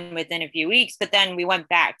done within a few weeks, but then we went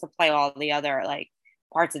back to play all the other like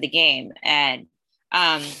parts of the game. And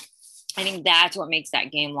I think that's what makes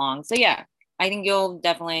that game long. So yeah, I think you'll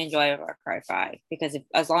definitely enjoy Far Cry 5 because if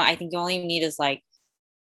as long I think you only need is like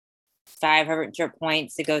 500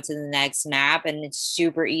 points to go to the next map, and it's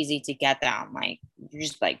super easy to get them. Like you're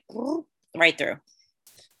just like right through.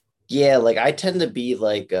 yeah, like I tend to be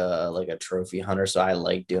like a trophy hunter, so I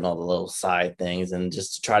like doing all the little side things and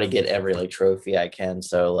just to try to get every like trophy I can.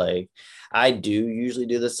 So like I do usually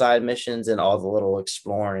do the side missions and all the little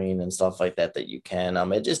exploring and stuff like that that you can.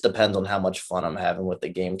 It just depends on how much fun I'm having with the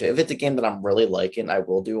game too. If it's a game that I'm really liking, I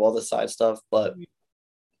will do all the side stuff, but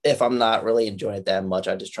if I'm not really enjoying it that much,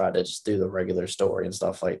 I just try to just do the regular story and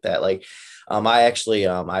stuff like that. Like, I actually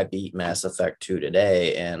I beat Mass Effect 2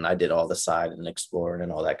 today, and I did all the side and exploring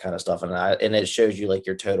and all that kind of stuff. And it shows you like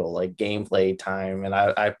your total like gameplay time. And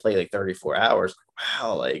I played like 34 hours.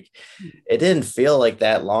 Wow, like it didn't feel like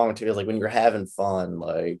that long too. Like when you're having fun,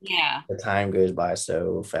 like Yeah, the time goes by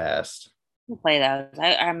so fast. we'll play those.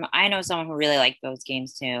 I know someone who really liked those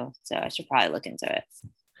games too, so I should probably look into it.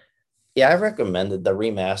 Yeah, I recommended the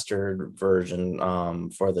remastered version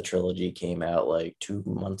for the trilogy came out like 2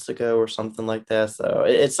 months ago or something like that. So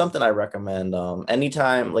it's something I recommend.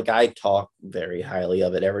 Anytime, like I talk very highly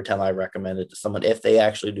of it every time I recommend it to someone. If they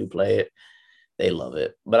actually do play it, they love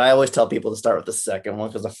it. But I always tell people to start with the second one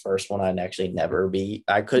because the first one I actually never beat.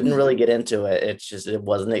 I couldn't really get into it. It's just it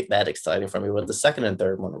wasn't that exciting for me. But the second and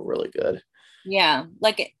third one were really good. Yeah,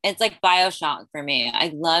 like it's like BioShock for me.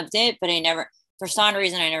 I loved it, but I never, for some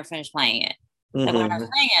reason, I never finished playing it. Like when I was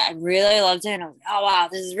Hmm. playing it, I really loved it. And I was like, oh wow,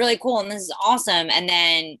 this is really cool and this is awesome. And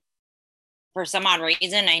then for some odd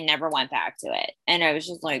reason, I never went back to it. And I was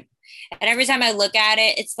just like, and every time I look at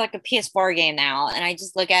it, it's like a PS4 game now. And I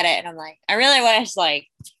just look at it and I'm like, I really wish like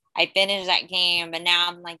I finished that game. But now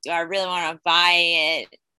I'm like, do I really want to buy it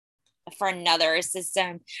for another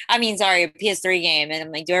system? I mean, sorry, a PS3 game. And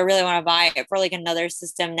I'm like, do I really want to buy it for like another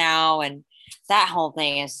system now? And that whole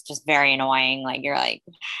thing is just very annoying. Like you're like,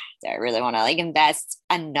 do I really want to like invest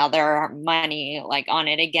another money like on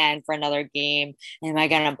it again for another game? Am I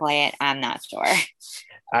gonna play it? I'm not sure.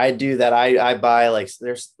 I do that. I buy like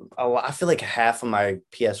there's a lot. I feel like half of my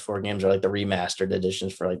PS4 games are like the remastered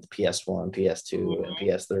editions for like the PS1, PS2, and Mhm.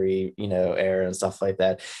 PS3, era and stuff like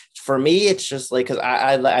that. For me, it's just like because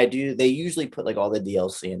I do they usually put like all the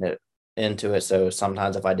DLC into it. So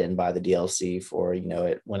sometimes if I didn't buy the DLC for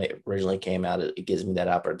it when it originally came out, it gives me that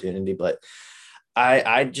opportunity. But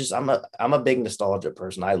I'm a big nostalgia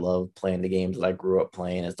person. I love playing the games that I grew up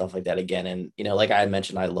playing and stuff like that again. And like I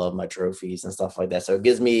mentioned, I love my trophies and stuff like that. So it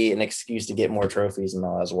gives me an excuse to get more trophies and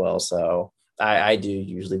all as well. So I do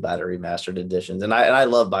usually buy the remastered editions. And I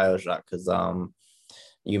love Bioshock because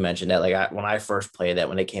you mentioned that like when I first played that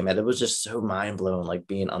when it came out, it was just so mind blowing, like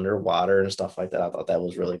being underwater and stuff like that. I thought that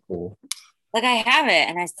was really cool. Like I have it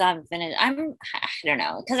and I still haven't finished. I don't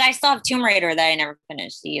know, because I still have Tomb Raider that I never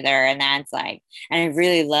finished either. And that's like, and I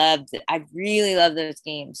really love those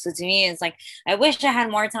games. So to me, it's like I wish I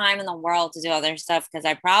had more time in the world to do other stuff because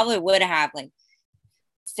I probably would have like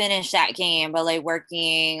finished that game, but like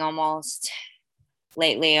working almost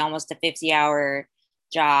lately, almost a 50-hour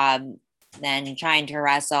job, then trying to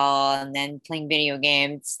wrestle and then playing video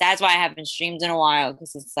games. That's why I haven't streamed in a while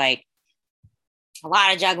because it's like a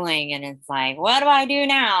lot of juggling and it's like, what do I do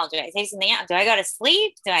now? Do I take something out? Do I go to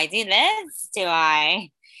sleep? Do I do this? Do I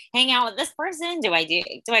hang out with this person? Do I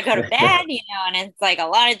go to bed? And it's like a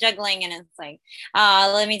lot of juggling and it's like,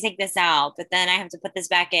 let me take this out, but then I have to put this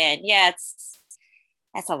back in. Yeah,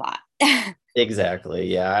 that's a lot. Exactly.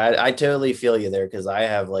 Yeah, I totally feel you there because I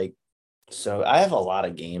have a lot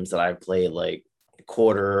of games that I played like a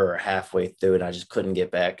quarter or halfway through, and I just couldn't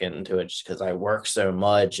get back into it just because I work so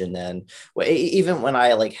much. And then even when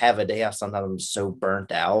I like have a day off, sometimes I'm so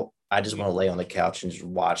burnt out. I just want to lay on the couch and just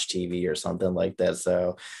watch TV or something like that.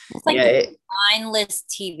 So, It's like yeah, the mindless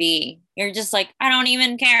TV. You're just like, I don't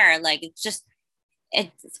even care. Like it's just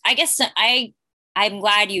it's I guess I'm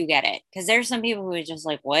glad you get it because there's some people who are just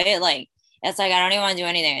like, what? Like it's like I don't even want to do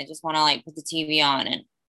anything. I just want to like put the TV on and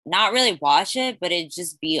not really watch it, but it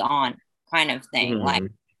just be on kind of thing. Like mhm.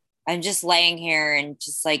 I'm just laying here and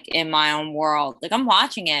just like in my own world. Like I'm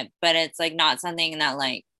watching it, but it's like not something that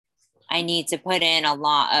like I need to put in a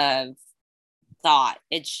lot of thought.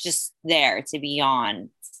 It's just there to be on.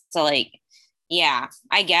 So like, yeah,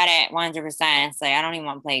 I get it 100%. It's like I don't even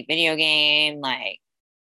want to play a video game. Like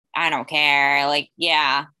I don't care. Like,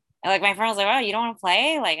 yeah. Like my friend was like, oh, you don't want to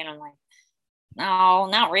play? Like, and I'm like, no,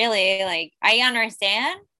 not really. Like, I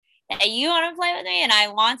understand that you want to play with me and I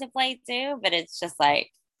want to play too, but it's just like,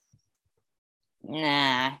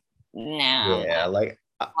 nah, no, Yeah, like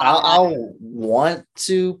I don't want I'll want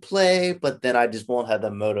to play, but then I just won't have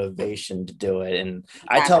the motivation to do it. And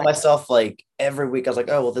I tell exactly. myself like every week, I was like,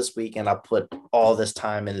 oh well, this weekend I'll put all this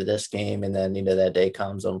time into this game, and then that day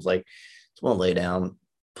comes, I was like, just want to lay down,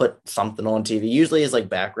 put something on TV. Usually it's like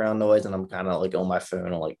background noise, and I'm kind of like on my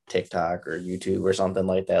phone on like TikTok or YouTube or something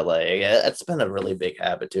like that. Like it's been a really big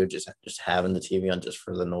habit too, just having the TV on just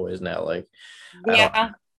for the noise now. Like I don't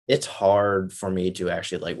Yeah. it's hard for me to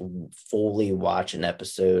actually like fully watch an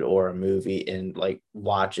episode or a movie and like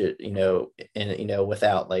watch it, and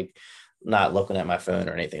without like not looking at my phone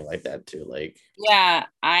or anything like that too. Like,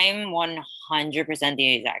 I'm 100%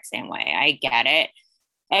 the exact same way. I get it.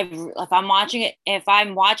 If I'm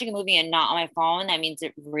watching a movie and not on my phone, that means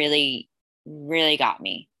it really, really got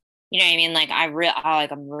me. You know what I mean? Like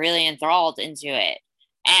I'm really enthralled into it,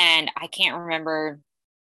 and I can't remember.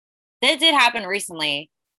 That did happen recently,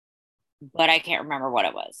 but I can't remember what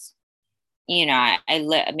it was.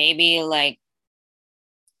 Maybe like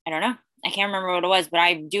I don't know. I can't remember what it was, but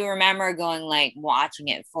I do remember going like watching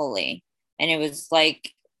it fully, and it was like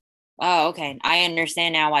Oh, okay. I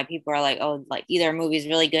understand now why people are like, oh, like either a movie's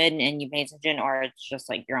really good and you pay attention, or it's just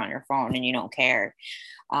like you're on your phone and you don't care.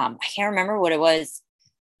 I can't remember what it was.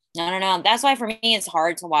 No, no, no. That's why for me it's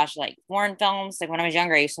hard to watch like foreign films. Like when I was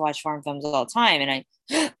younger, I used to watch foreign films all the time, and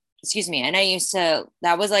I, excuse me, and I used to.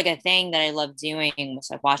 That was like a thing that I loved doing, was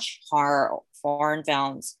like watch horror foreign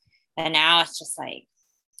films. And now it's just like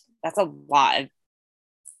that's a lot of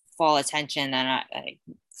full attention that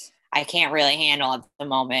I can't really handle at the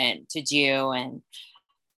moment to do. And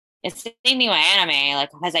it's the same thing with anime,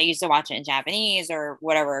 like because I used to watch it in Japanese or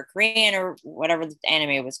whatever, Korean or whatever the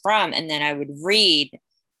anime was from, and then I would read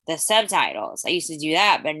the subtitles. I used to do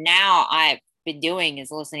that, but now I've been doing is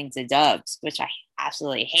listening to dubs, which I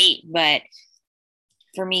absolutely hate. But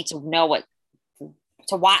for me to know what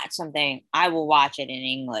to watch something, I will watch it in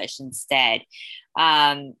English instead.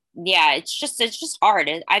 Yeah, it's just hard.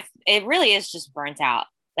 It really is just burnt out.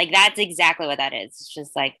 Like that's exactly what that is. It's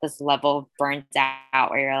just like this level of burnt out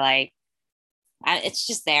where you're like, it's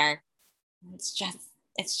just there. It's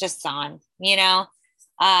just on, you know.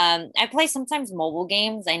 I play sometimes mobile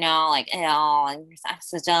games. I know, like, I'm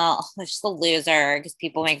such a just a loser because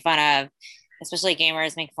people make fun of, especially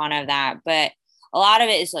gamers make fun of that. But a lot of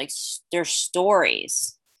it is like they're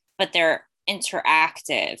stories, but they're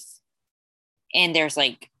interactive, and there's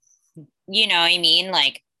like, you know what I mean,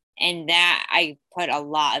 like, and that I put a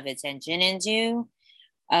lot of attention into.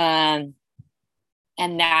 Um,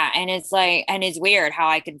 and it's like, and it's weird how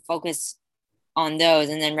I can focus on those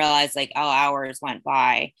and then realize like, oh, hours went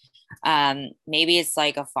by. Maybe it's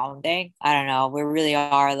like a phone thing. I don't know. We really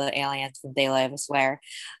are the aliens from They Live, I swear.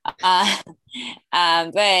 uh,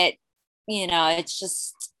 but it's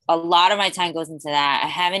just a lot of my time goes into that. I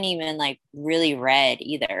haven't even like really read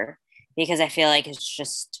either because I feel like it's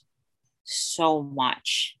just so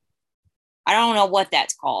much. I don't know what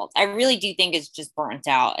that's called. I really do think it's just burnt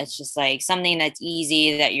out. It's just like something that's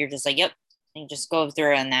easy that you're just like, yep, and just go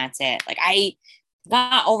through and that's it. Like I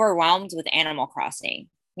got overwhelmed with Animal Crossing.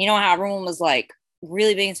 You know how everyone was like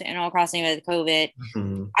really big into Animal Crossing with COVID.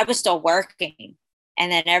 Mhm. I was still working.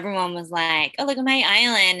 And then everyone was like, oh, look at my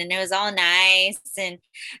island. And it was all nice. And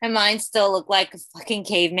mine still looked like a fucking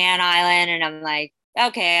caveman island. And I'm like,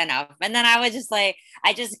 okay, enough. And then I was just like,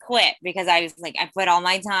 I just quit because I was like, I put all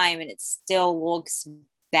my time and it still looks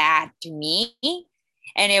bad to me.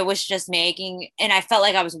 And it was just making, and I felt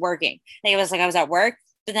like I was working. Like it was like I was at work,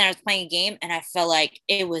 but then I was playing a game and I felt like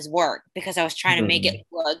it was work because I was trying to make Mhm. it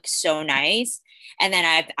look so nice. And then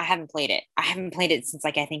I haven't played it. I haven't played it since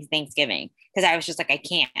like I think Thanksgiving because I was just like I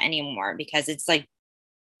can't anymore because it's like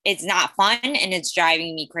it's not fun and it's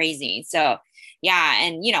driving me crazy. So yeah,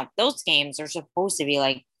 and those games are supposed to be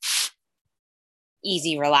like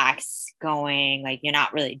easy, relax going, like you're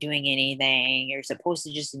not really doing anything. You're supposed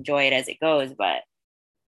to just enjoy it as it goes, but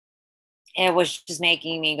it was just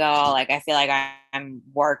making me go like I feel like I'm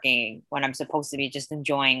working when I'm supposed to be just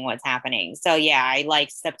enjoying what's happening. So yeah, I like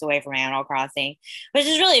stepped away from Animal Crossing, which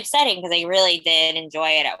is really upsetting because I really did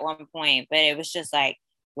enjoy it at one point, but it was just like,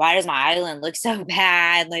 why does my island look so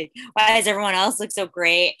bad? Like, why does everyone else look so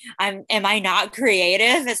great? Am I not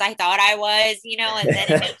creative as I thought I was? And then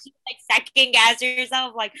it makes you like second guess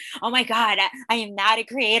yourself, like, oh my god, I am not a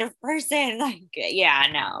creative person. Like, yeah,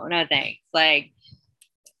 no thanks. Like,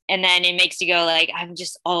 and then it makes you go like, I'm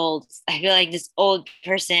just old. I feel like this old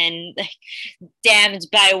person, like,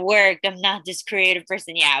 damaged by work. I'm not this creative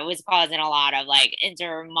person. Yeah, it was causing a lot of like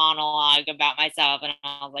inner monologue about myself, and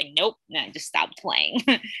I was like, nope, no, just stop playing.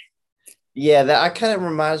 Yeah, that kind of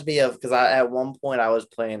reminds me of because I at one point I was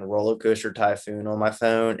playing Roller Coaster Typhoon on my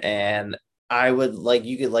phone, and I would like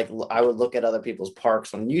you could like I would look at other people's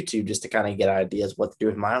parks on YouTube just to kind of get ideas what to do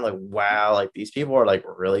with mine. Like, wow, like these people are like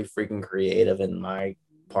really freaking creative, and my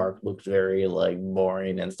park looks very like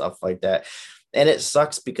boring and stuff like that. And it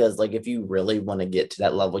sucks because like if you really want to get to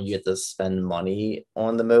that level, you have to spend money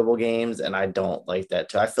on the mobile games, and I don't like that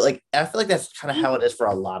too. I feel like that's kind of how it is for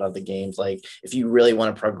a lot of the games. Like if you really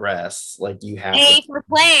want to progress, like you have to. Pay for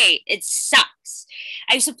play. It sucks.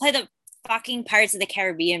 I used to play the fucking Pirates of the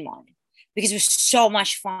Caribbean one because it was so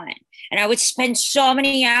much fun. And I would spend so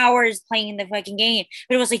many hours playing the fucking game.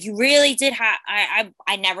 But it was like you really did have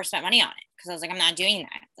I never spent money on it because I was like, I'm not doing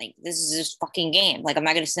that. Like this is just fucking game. Like I'm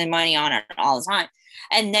not gonna spend money on it all the time.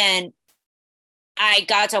 And then I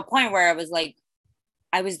got to a point where I was like,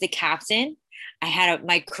 I was the captain. I had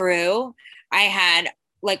my crew. I had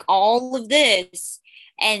like all of this.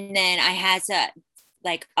 And then I had to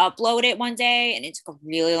like upload it one day and it took a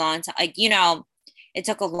really long time. Like, it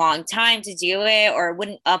took a long time to do it or it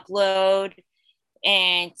wouldn't upload.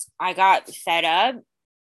 And I got fed up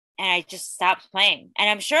and I just stopped playing. And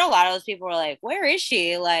I'm sure a lot of those people were like, where is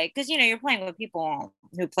she? Like, because, you know, you're playing with people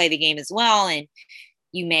who play the game as well. And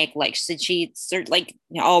you make like cheats or like,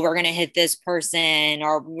 you know, oh, we're going to hit this person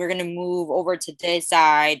or we're going to move over to this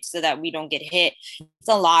side so that we don't get hit. It's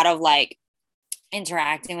a lot of like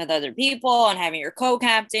interacting with other people and having your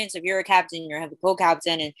co-captain. So if you're a captain, you have a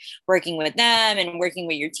co-captain and working with them and working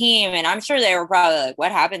with your team. And I'm sure they were probably like,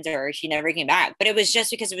 what happened to her? She never came back. But it was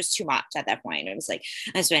just because it was too much at that point. It was like,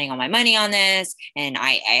 I'm spending all my money on this. And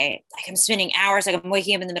I'm spending hours, like I'm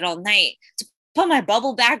waking up in the middle of the night to put my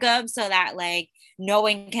bubble back up so that like no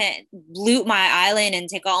one can loot my island and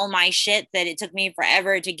take all my shit that it took me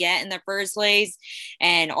forever to get in the first place.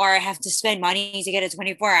 And, or I have to spend money to get a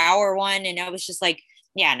 24-hour one. And I was just like,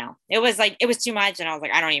 yeah, no, it was too much. And I was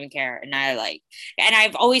like, I don't even care. And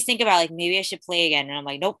I've always think about like, maybe I should play again. And I'm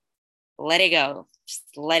like, nope, let it go. Just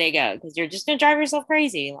let it go. Cause you're just going to drive yourself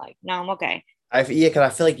crazy. Like, no, I'm okay. Yeah, because I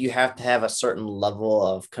feel like you have to have a certain level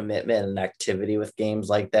of commitment and activity with games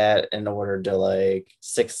like that in order to like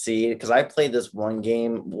succeed. Because I played this one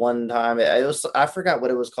game one time. It was I forgot what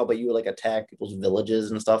it was called, but you would like attack people's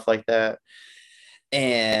villages and stuff like that.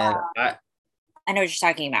 And I know what you're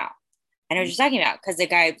talking about. I know what you're talking about because the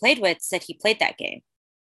guy I played with said he played that game.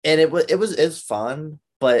 it's fun,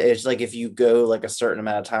 but it's like if you go like a certain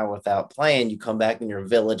amount of time without playing, you come back and your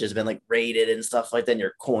village has been like raided and stuff like that, and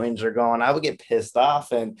your coins are gone. I would get pissed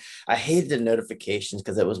off, and I hated the notifications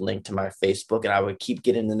because it was linked to my Facebook, and I would keep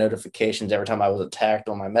getting the notifications every time I was attacked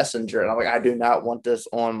on my messenger, and I'm like, I do not want this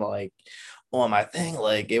on my thing.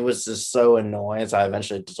 Like it was just so annoying. So I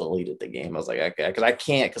eventually just deleted the game. I was like, okay, because I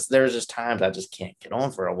can't, because there's just times I just can't get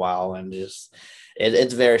on for a while, and just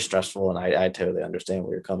it's very stressful. And I totally understand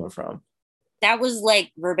where you're coming from. That was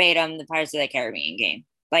like verbatim the Pirates of the Caribbean game.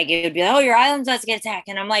 Like it would be like, oh, your island's about to get attacked.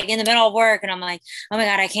 And I'm like in the middle of work and I'm like, oh my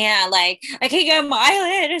God, I can't get my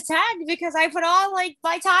island attacked because I put all like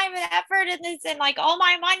my time and effort in this and like all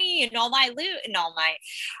my money and all my loot and all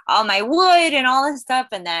my wood and all this stuff.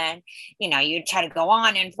 And then, you know, you try to go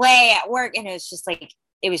on and play at work. And it was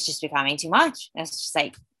just becoming too much. It's just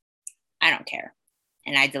like, I don't care.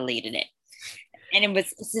 And I deleted it. And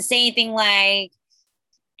it's the same thing like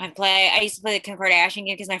I used to play the Kim Kardashian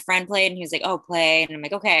game because my friend played and he was like, oh, play. And I'm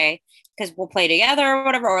like, okay, because we'll play together or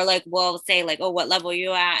whatever. Or like, we'll say like, oh, what level are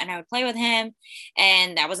you at? And I would play with him.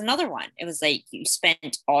 And that was another one. It was like, you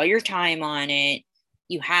spent all your time on it.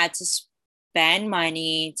 You had to spend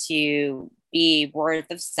money to be worth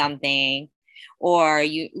of something. Or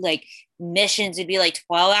you like missions would be like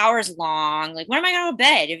 12 hours long. Like, when am I going to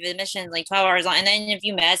bed if the mission's like 12 hours long? And then if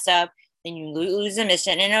you mess up, then you lose the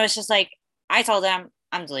mission. And it was just like, I told him,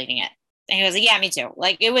 I'm deleting it. And he was like, yeah, me too.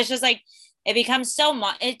 Like, it was just like, it becomes so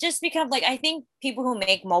much. It just becomes like, I think people who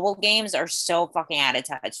make mobile games are so fucking out of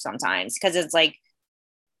touch sometimes because it's like,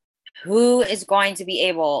 who is going to be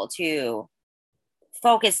able to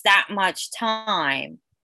focus that much time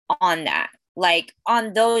on that? Like,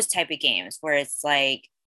 on those type of games where it's like,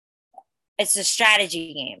 it's a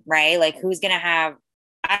strategy game, right? Like, who's going to have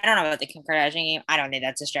I don't know about the Kim Kardashian game. I don't think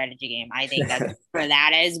that's a strategy game. I think that's where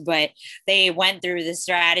that is. But they went through the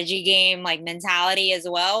strategy game like mentality as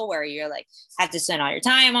well, where you're like have to spend all your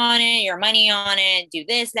time on it, your money on it, do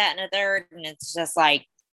this, that, and a third, and it's just like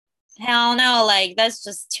hell no, like that's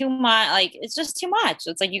just too much. Like it's just too much.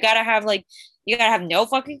 It's like you gotta have no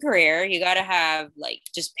fucking career. You gotta have like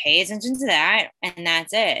just pay attention to that, and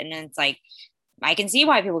that's it. And it's like I can see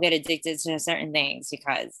why people get addicted to certain things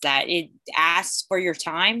because that it asks for your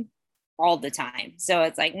time all the time. So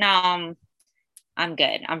it's like, no, I'm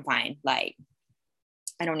good. I'm fine. Like,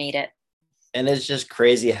 I don't need it. And it's just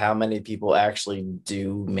crazy how many people actually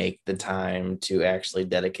do make the time to actually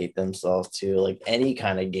dedicate themselves to like any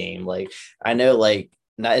kind of game. Like I know like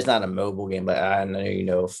it's not a mobile game, but I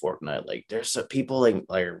know Fortnite. Like there's some people like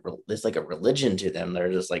it's like a religion to them.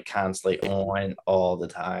 They're just like constantly on all the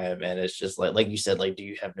time, and it's just like you said, like do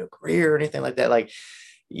you have no career or anything like that? Like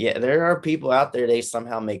yeah, there are people out there they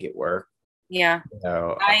somehow make it work. Yeah, You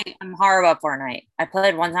know, I'm horrible at Fortnite. I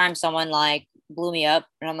played one time. Someone like blew me up,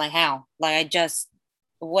 and I'm like, how? Like how did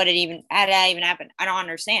that even happen? I don't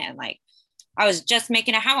understand. Like I was just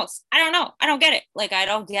making a house. I don't know. I don't get it. Like I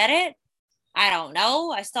don't get it. I don't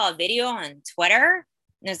know. I saw a video on Twitter.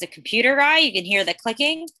 And there's a computer guy. You can hear the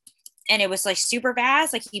clicking, and it was like super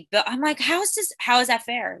fast. Like he built. I'm like, how is this? How is that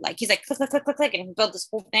fair? Like he's like click, click, click, click, click, and he built this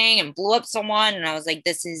whole thing and blew up someone. And I was like,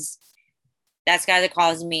 that's guy that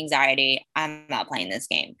causes me anxiety. I'm not playing this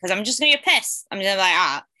game because I'm just gonna get pissed. I'm just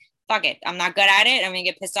like, fuck it. I'm not good at it. I'm gonna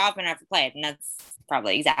get pissed off and have to play it. And that's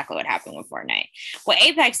probably exactly what happened with Fortnite. Well,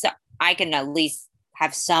 Apex, I can at least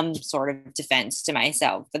have some sort of defense to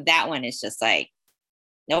myself, but that one is just like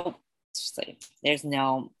Nope. It's just like, there's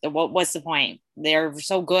no, what's the point? They're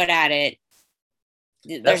so good at it.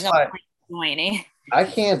 That's There's no why point in joining. I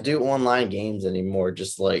can't do online games anymore.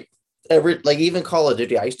 Just like even Call of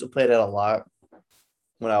Duty, I used to play that a lot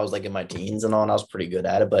when I was like in my teens and all, and I was pretty good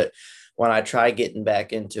at it. But when I tried getting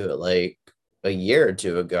back into it like a year or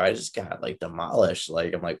two ago, I just got like demolished.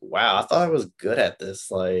 Like I'm like, wow, I thought I was good at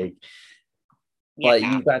this. Like, but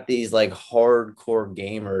Yeah. you got these like hardcore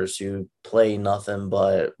gamers who play nothing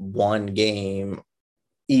but one game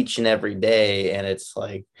each and every day, and it's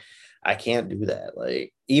like I can't do that.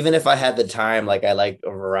 Like even if I had the time, like I like a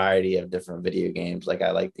variety of different video games. Like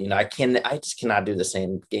I like, I just cannot do the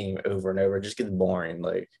same game over and over. It just gets boring.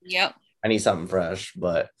 Like Yep. I need something fresh.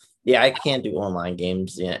 But yeah, I can't do online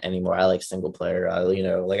games anymore. I like single player.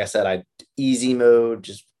 Like I said, I easy mode,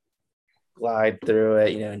 just glide through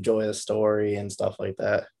it, enjoy the story and stuff like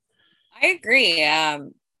that. I agree.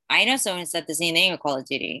 I know someone said the same thing with Call of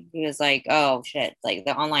Duty. He was like, "Oh shit!" Like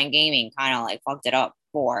the online gaming kind of like fucked it up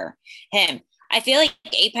for him. I feel like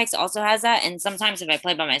Apex also has that, and sometimes if I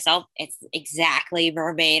play by myself, it's exactly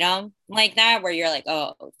verbatim like that, where you're like,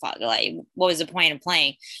 "Oh fuck!" Like, what was the point of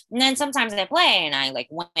playing? And then sometimes I play and I like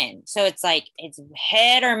win. So it's like it's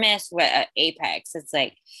hit or miss with Apex. It's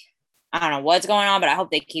like I don't know what's going on, but I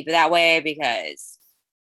hope they keep it that way because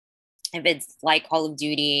if it's like Call of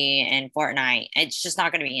Duty and Fortnite, it's just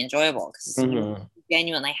not going to be enjoyable because you Mm-hmm.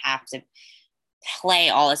 genuinely have to play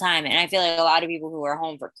all the time. And I feel like a lot of people who are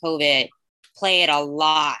home for COVID play it a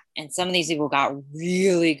lot. And some of these people got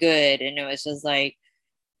really good. And it was just like,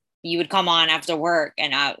 you would come on after work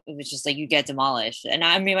and it was just like you get demolished. And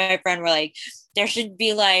I mean, my friend were like, there should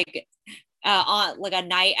be like on like a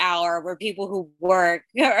night hour where people who work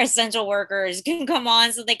or essential workers can come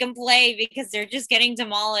on so they can play because they're just getting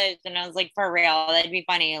demolished. And I was like, for real, that'd be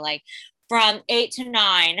funny. Like from 8 to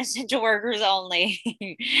 9, essential workers only.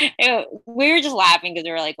 We were just laughing because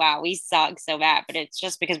we were like, wow, we suck so bad. But it's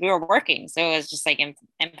just because we were working. So it was just like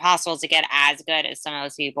impossible to get as good as some of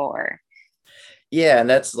those people were. Yeah, and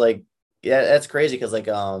that's like, yeah, that's crazy because like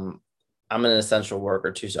I'm an essential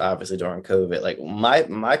worker too, so obviously during COVID, like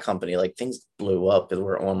my company, like things blew up because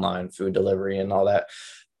we're online food delivery and all that.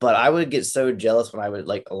 But I would get so jealous when I would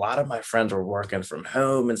like a lot of my friends were working from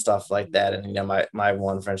home and stuff like that. And my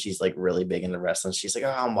one friend, she's like really big into wrestling. She's like, oh,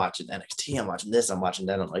 I'm watching NXT, I'm watching this, I'm watching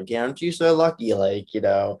that. I'm like, yeah, aren't you so lucky? Like,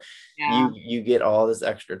 Yeah. you get all this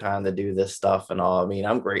extra time to do this stuff and all. I mean,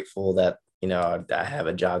 I'm grateful that I have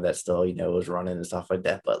a job that still was running and stuff like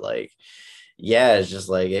that. But like, yeah, it's just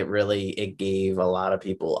like it gave a lot of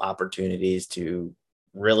people opportunities to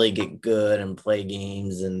really get good and play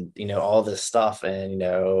games and all this stuff. And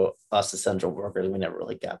us essential workers, we never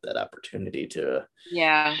really got that opportunity to.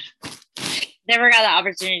 Yeah. Never got the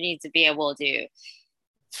opportunity to be able to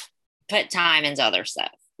put time into other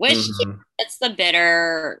stuff, which Mhm. it's the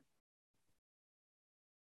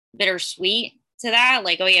bittersweet to that.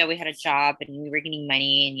 Like, oh yeah, we had a job and we were getting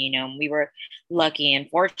money, and we were lucky and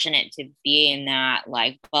fortunate to be in that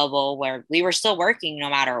like bubble where we were still working no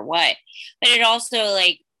matter what. But it also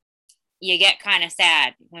like you get kind of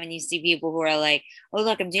sad when you see people who are like, oh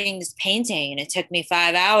look, I'm doing this painting and it took me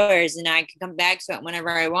 5 hours and I can come back to it whenever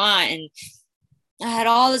I want. And I had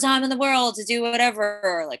all the time in the world to do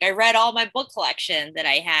whatever. Like I read all my book collection that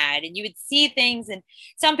I had, and you would see things, and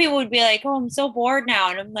some people would be like, "Oh, I'm so bored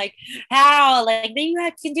now," and I'm like, "How? Like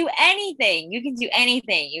can do anything. You can do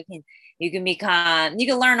anything. You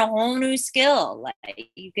can learn a whole new skill.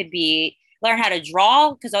 Like you could learn how to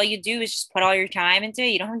draw because all you do is just put all your time into it.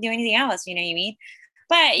 You don't have to do anything else. You know what I mean?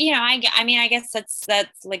 But I mean, I guess that's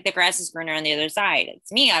like the grass is greener on the other side.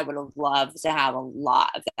 It's me. I would have loved to have a lot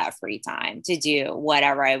of that free time to do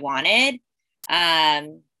whatever I wanted.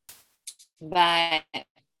 Um, but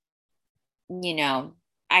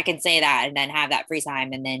I can say that and then have that free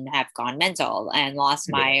time and then have gone mental and lost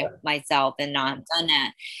Yeah. myself and not done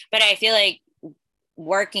that. But I feel like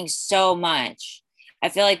working so much, I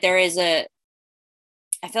feel like there is a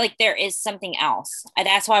I feel like there is something else. And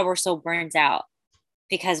that's why we're so burnt out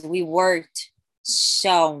because we worked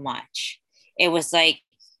so much. It was like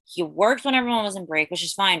you worked when everyone was in break, which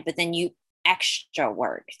is fine, but then you extra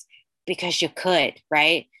worked because you could,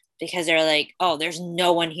 right? Because they're like, oh, there's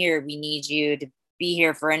no one here. We need you to be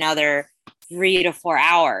here for another 3 to 4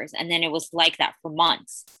 hours. And then it was like that for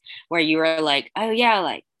months where you were like, oh, yeah,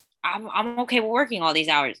 like I'm okay with working all these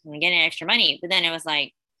hours and getting extra money. But then it was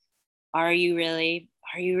like, are you really?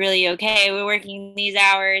 Are you really okay with working these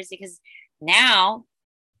hours? Because now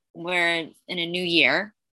we're in a new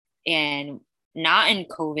year and not in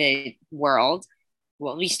COVID world.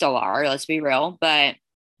 Well, we still are, let's be real, but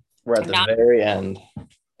We're at the not very end.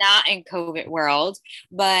 not in COVID world,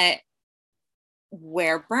 but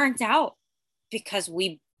we're burnt out because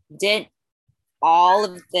we did all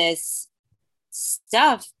of this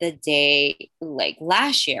stuff the day like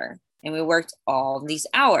last year, and we worked all these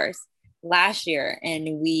hours last year,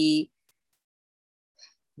 and we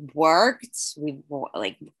worked, we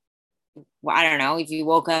like, I don't know, if you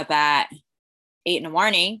woke up at 8 in the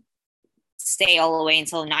morning, stay all the way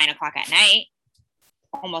until 9 o'clock at night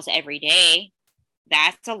almost every day,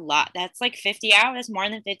 that's a lot. That's like 50 hours, more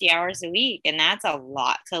than 50 hours a week, and that's a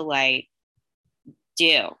lot to like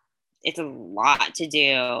do. It's a lot to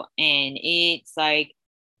do. And it's like,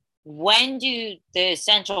 when do the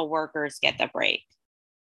essential workers get the break?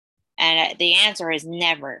 And the answer is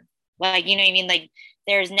never. Like, you know what I mean? Like,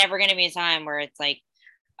 there's never going to be a time where it's like,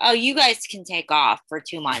 oh, you guys can take off for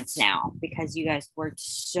 2 months now because you guys worked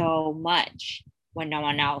so much when no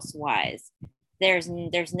one else was. There's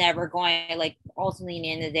never going, like, ultimately in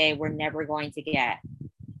the end of the day, we're never going to get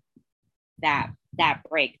that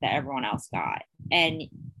break that everyone else got. And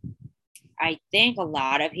I think a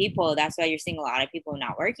lot of people, that's why you're seeing a lot of people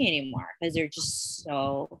not working anymore, because they're just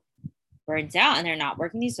so burnt out, and they're not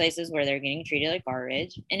working these places where they're getting treated like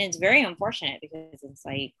garbage. And it's very unfortunate, because it's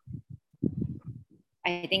like,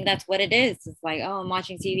 I think that's what it is. It's like, oh, I'm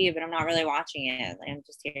watching TV, but I'm not really watching it. Like, I'm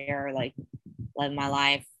just here, like, living my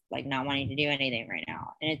life, like, not wanting to do anything right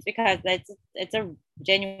now. And it's because it's a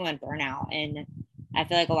genuine burnout. And I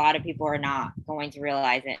feel like a lot of people are not going to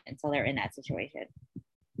realize it until they're in that situation.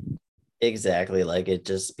 Exactly. Like, it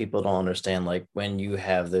just, people don't understand, like, when you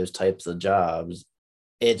have those types of jobs,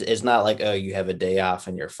 it's not like, oh, you have a day off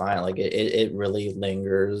and you're fine. Like, it really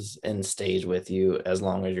lingers and stays with you as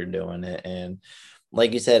long as you're doing it. And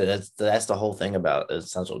like you said, that's the whole thing about an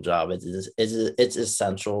essential job. It's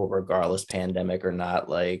essential regardless, pandemic or not.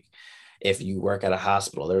 Like, if you work at a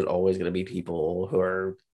hospital, there's always going to be people who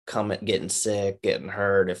are coming, getting sick, getting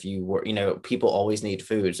hurt. If you work, people always need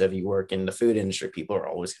food. So if you work in the food industry, people are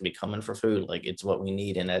always going to be coming for food. Like, it's what we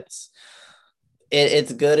need. And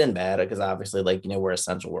it's good and bad, because obviously, like, we're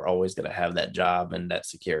essential, we're always going to have that job and that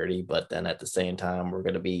security, but then at the same time, we're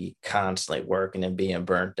going to be constantly working and being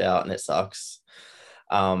burnt out, and it sucks.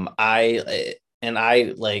 I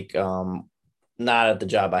like, not at the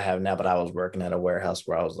job I have now, but I was working at a warehouse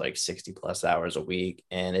where I was like 60 plus hours a week,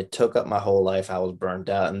 and it took up my whole life. I was burnt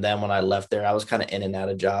out. And then when I left there, I was kind of in and out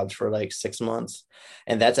of jobs for like 6 months.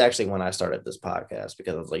 And that's actually when I started this podcast,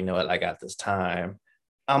 because I was like, you know what, I got this time,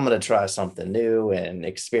 I'm going to try something new and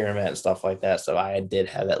experiment and stuff like that. So I did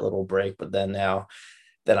have that little break, but then now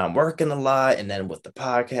that I'm working a lot, and then with the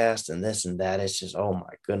podcast and this and that, it's just, oh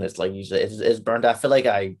my goodness, like you said, it's burnt out. I feel like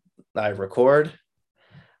I record,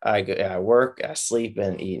 I work, I sleep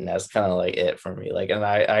and eat, and that's kind of like it for me. Like, and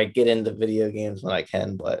I get into video games when I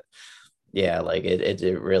can, but yeah, like it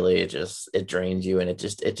really, it drains you, and it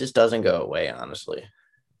just doesn't go away, honestly.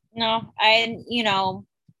 No,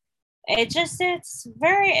 it's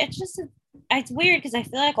weird, because I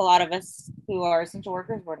feel like a lot of us who are essential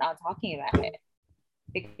workers, we're not talking about it,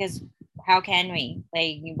 because how can we?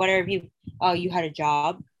 Like, what if you had a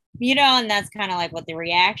job, and that's kind of like what the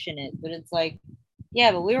reaction is. But it's like,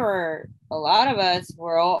 yeah, but a lot of us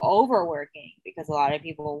were all overworking, because a lot of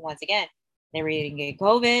people, once again, they were getting get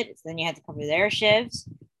COVID, so then you had to cover their shifts,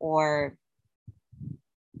 or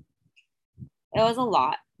it was a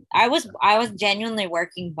lot. I was genuinely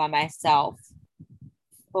working by myself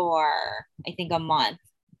for, I think, a month,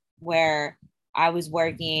 where I was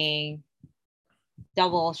working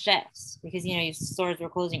double shifts, because stores were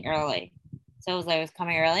closing early. So it was like, I was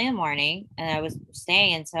coming early in the morning, and I was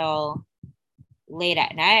staying until late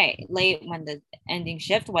at night, late when the ending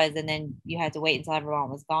shift was, and then you had to wait until everyone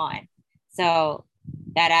was gone. So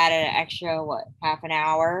that added an extra, half an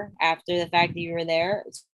hour after the fact that you were there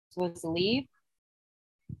supposed to leave.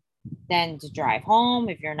 Then to drive home,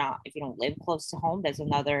 if you don't live close to home, there's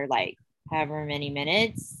another like however many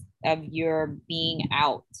minutes of your being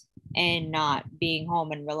out and not being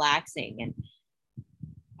home and relaxing. And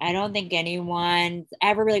I don't think anyone's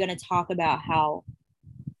ever really going to talk about how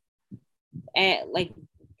like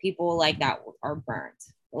people like that are burnt.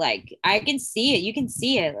 Like, I can see it. You can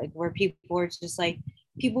see it, like, where people are just like,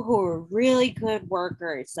 people who are really good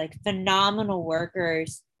workers, like phenomenal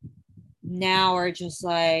workers, now are just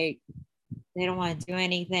like, they don't want to do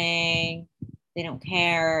anything. They don't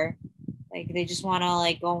care. Like, they just want to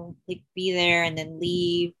like go, like, be there and then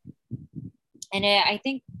leave. And I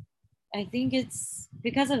think it's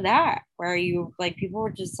because of that, where you like, people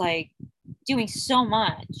were just like doing so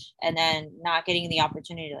much and then not getting the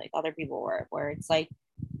opportunity like other people were, where it's like,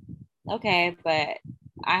 okay, but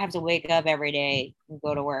I have to wake up every day and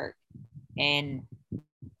go to work, and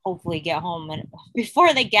hopefully get home and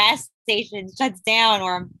before the gas station shuts down,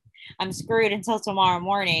 or I'm screwed until tomorrow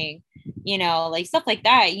morning, like stuff like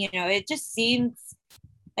that. It just seems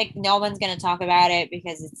like no one's going to talk about it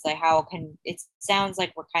because it's like, it sounds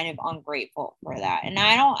like we're kind of ungrateful for that. And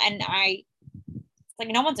it's like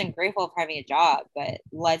no one's ungrateful for having a job, but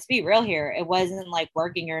let's be real here. It wasn't like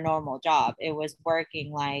working your normal job. It was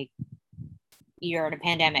working like you're in a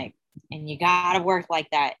pandemic and you got to work like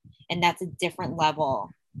that. And that's a different level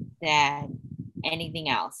than anything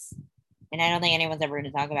else. And I don't think anyone's ever going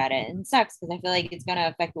to talk about it. And it sucks because I feel like it's going to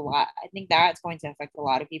affect a lot. I think that's going to affect a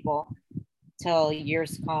lot of people till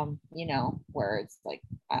years come, where it's like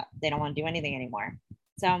they don't want to do anything anymore.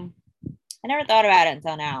 So I never thought about it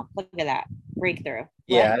until now. Look at that breakthrough.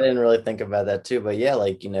 Yeah, I didn't really think about that too. But yeah,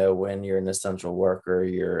 like, when you're an essential worker,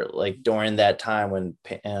 you're like during that time when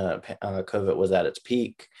COVID was at its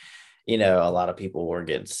peak, a lot of people were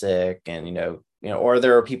getting sick and, or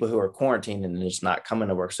there are people who are quarantined and just not coming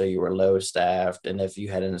to work. So you were low staffed. And if you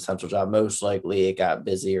had an essential job, most likely it got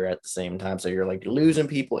busier at the same time. So you're like losing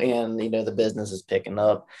people and, the business is picking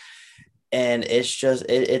up. And it's just,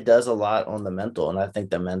 it does a lot on the mental. And I think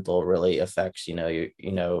the mental really affects,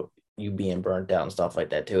 you being burnt out and stuff like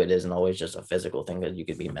that too. It isn't always just a physical thing that you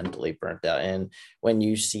could be mentally burnt out. And when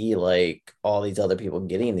you see like all these other people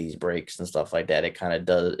getting these breaks and stuff like that, it kind of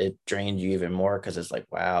does, it drains you even more because it's like,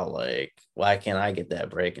 wow, like why can't I get that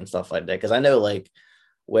break and stuff like that? Because I know like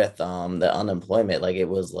with the unemployment, like it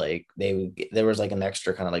was like there was like an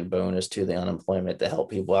extra kind of like bonus to the unemployment to help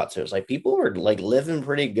people out. So it's like people were like living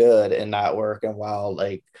pretty good and not working while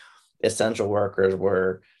like essential workers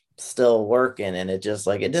were still working. And it just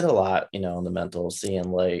like it did a lot, on the mental,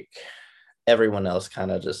 seeing like everyone else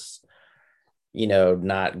kind of just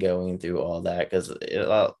not going through all that. Because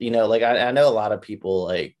like I know a lot of people,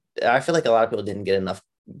 like I feel like a lot of people didn't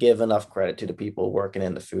give enough credit to the people working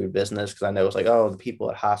in the food business, because I know it's like, oh, the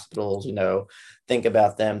people at hospitals, think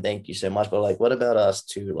about them, thank you so much, but like what about us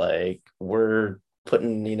too? Like we're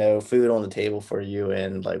putting food on the table for you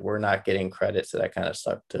and like we're not getting credit, so that kind of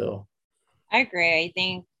sucked too. I agree. I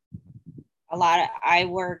think I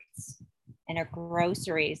worked in a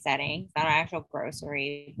grocery setting, not an actual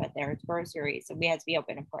grocery, but there's groceries. So we had to be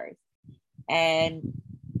open, of course. And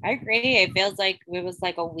I agree. It feels like it was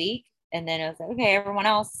like a week. And then it was like, okay, everyone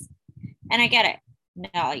else. And I get it.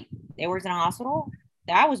 No, like, they worked in a hospital.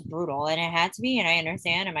 That was brutal. And it had to be. And I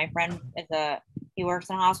understand. And my friend he works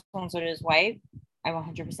in a hospital, and so did his wife. I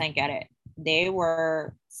 100% get it. They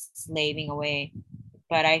were slaving away.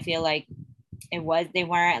 But I feel like they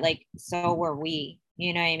weren't like, so were we,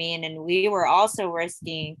 you know what I mean? And we were also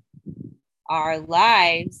risking our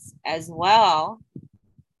lives as well.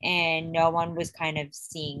 And no one was kind of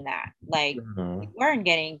seeing that. Like, we weren't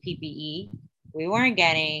getting PPE. We weren't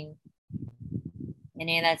getting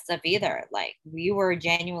any of that stuff either. Like, we were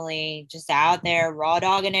genuinely just out there raw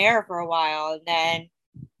dogging air for a while. And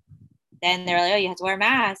then they're like, oh, you have to wear a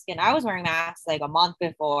mask. And I was wearing masks like a month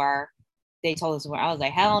before they told us. I was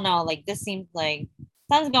like, hell no, like this seems like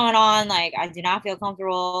something's going on. Like I do not feel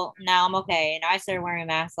comfortable. Now I'm okay. And I started wearing a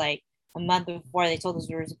mask like a month before they told us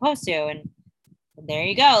we were supposed to. And there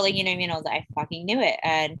you go. Like, you know what I mean? I was like, I fucking knew it.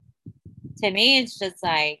 And to me, it's just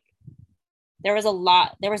like there was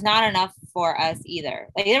not enough for us either.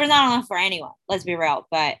 Like there was not enough for anyone. Let's be real.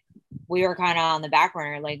 But we were kind of on the back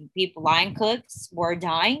burner. Like line cooks were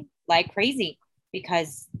dying like crazy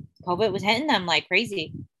because COVID was hitting them like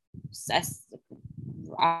crazy.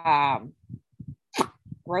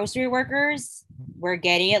 Grocery workers were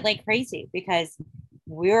getting it like crazy because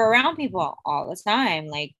we were around people all the time.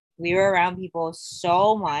 Like we were around people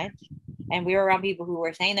so much, and we were around people who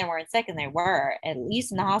were saying they weren't sick and they were. At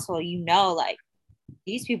least in the hospital, like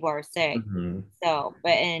these people are sick. Mm-hmm. So,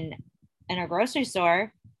 but in a grocery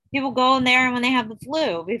store, people go in there when they have the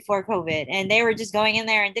flu before COVID, and they were just going in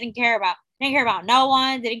there and didn't care about no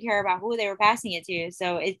one, didn't care about who they were passing it to.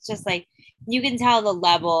 So it's just like you can tell the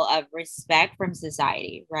level of respect from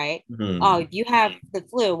society, right? Mm-hmm. Oh, if you have the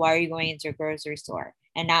flu, why are you going into a grocery store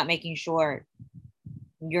and not making sure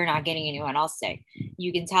you're not getting anyone else sick?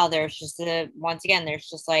 You can tell there's just there's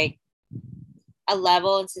just like a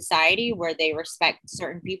level in society where they respect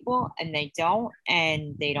certain people and they don't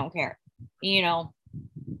care,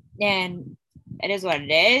 and it is what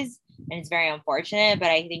it is. And it's very unfortunate, but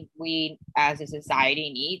I think we as a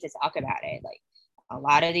society need to talk about it. Like a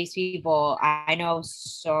lot of these people I know,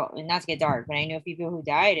 so, and not to get dark, but I know people who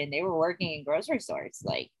died and they were working in grocery stores,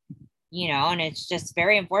 like, and it's just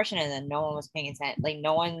very unfortunate that no one was paying attention. Like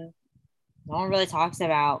no one really talks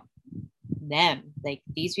about them. Like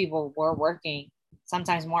these people were working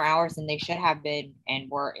sometimes more hours than they should have been and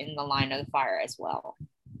were in the line of the fire as well.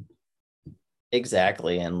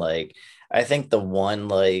 exactly. And like, I think the one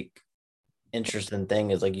like interesting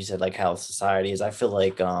thing is like you said, like how society is. I feel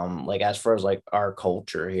like as far as like our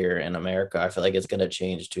culture here in America, I feel like it's gonna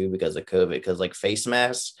change too because of COVID. Because like face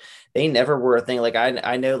masks, they never were a thing. Like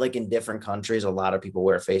I know like in different countries, a lot of people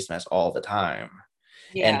wear face masks all the time.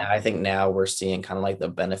 And Yeah. I think now we're seeing kind of like the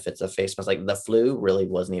benefits of face masks. Like the flu really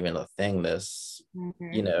wasn't even a thing this,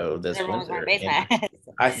 Mm-hmm. this Everyone was wearing winter. face And masks.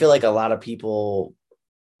 I feel like a lot of people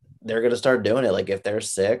they're gonna start doing it. Like if they're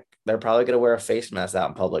sick, they're probably gonna wear a face mask out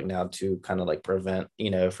in public now to kind of like prevent,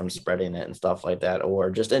 from spreading it and stuff like that.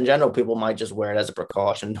 Or just in general, people might just wear it as a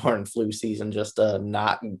precaution during flu season, just to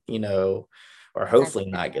not, or hopefully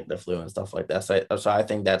not get the flu and stuff like that. So I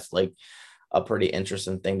think that's like a pretty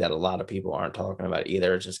interesting thing that a lot of people aren't talking about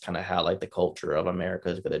either. It's just kind of how like the culture of America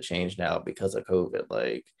is going to change now because of COVID.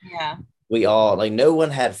 Like Yeah. we all like no one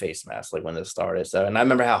had face masks like when this started. So and I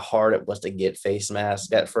remember how hard it was to get face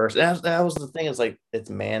masks at first. And that was the thing, it's like it's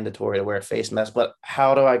mandatory to wear a face mask, but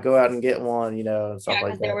how do I go out and get one, and stuff Yeah, like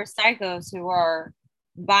because there that. were psychos who were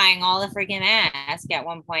buying all the freaking masks at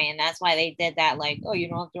one point, and that's why they did that. Like, oh, you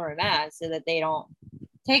don't have to wear a mask, so that they don't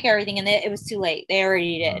take everything. And it was too late. They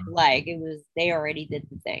already did. Like, it was. They already did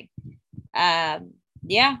the thing.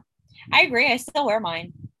 Yeah, I agree. I still wear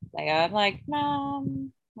mine. Like, I'm like, no,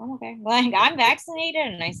 I'm okay. Like, I'm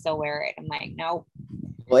vaccinated, and I still wear it. I'm like, no.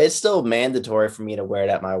 Well, it's still mandatory for me to wear it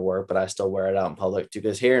at my work, but I still wear it out in public too.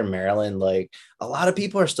 Because here in Maryland, like a lot of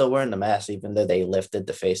people are still wearing the mask, even though they lifted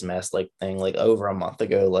the face mask like thing like over a month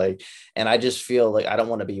ago. Like, and I just feel like I don't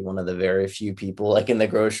want to be one of the very few people like in the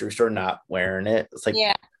grocery store not wearing it. It's like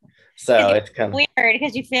Yeah, because so you it's kind of weird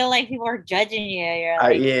because you feel like people are judging you. You're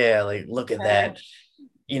like, yeah, like look at that.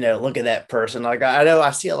 Look at that person. Like I know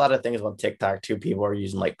I see a lot of things on TikTok too. People are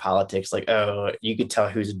using like politics, like, oh, you could tell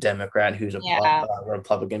who's a Democrat and who's a yeah,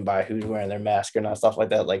 Republican by who's wearing their mask or not, stuff like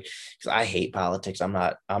that. Like, because I hate politics. I'm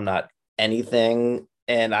not anything,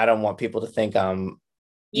 and I don't want people to think I'm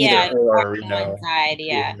either yeah, or. on one side.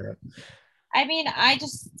 Yeah. Yeah. I mean, I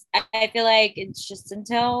feel like it's just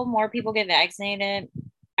until more people get vaccinated.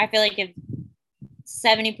 I feel like if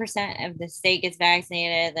 70% of the state gets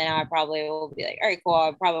vaccinated, then I probably will be like, all right, cool.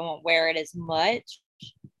 I probably won't wear it as much.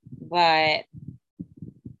 But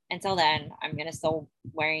until then, I'm gonna still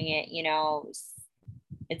wearing it.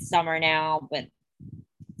 It's summer now, but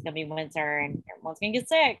it's gonna be winter and everyone's gonna get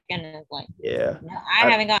sick. And it's like, Yeah. no, I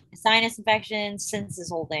I, haven't gotten a sinus infection since this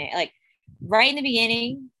whole thing. Like right in the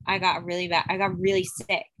beginning, I got really bad. I got really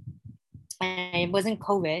sick. And it wasn't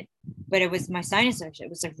COVID, but it was my sinus infection. It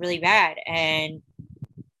was like really bad. And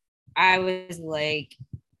I was like,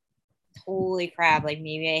 holy crap, like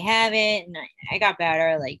maybe I have it. And I got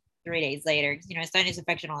better like 3 days later. Because, sinus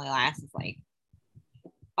infection only lasts like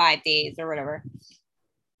 5 days or whatever.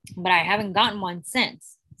 But I haven't gotten one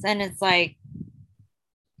since. Then it's like,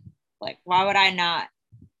 why would I not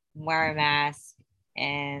wear a mask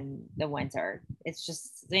in the winter? It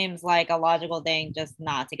just seems like a logical thing just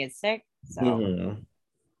not to get sick. So, mhm.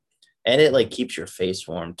 And it like keeps your face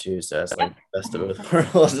warm too. So that's like yep. the best of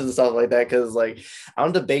both worlds and stuff like that. Cause like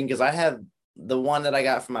I'm debating because I have the one that I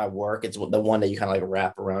got from my work. It's the one that you kind of like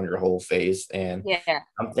wrap around your whole face. And Yeah.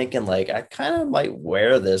 I'm thinking like I kind of might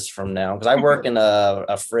wear this from now because I work in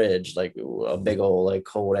a fridge, like a big old like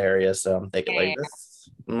cold area. So I'm thinking like Yeah. this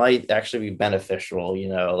might actually be beneficial,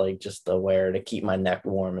 like just to wear to keep my neck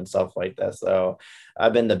warm and stuff like that. So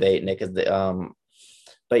I've been debating it because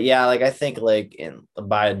but yeah, like I think like in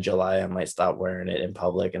by July I might stop wearing it in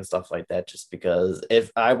public and stuff like that, just because if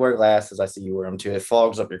I wear glasses, I see you wear them too. It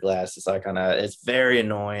fogs up your glasses. So I kind of it's very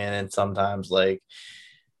annoying, and sometimes like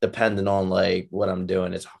depending on like what I'm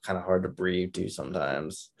doing, it's kind of hard to breathe too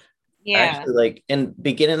sometimes. Yeah. Actually, like in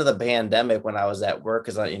beginning of the pandemic when I was at work,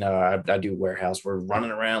 because I do warehouse, we're running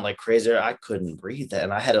around like crazy. I couldn't breathe it,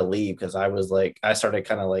 and I had to leave because I was like I started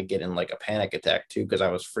kind of like getting like a panic attack too because I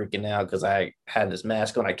was freaking out because I had this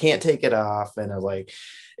mask on, I can't take it off, and I was like,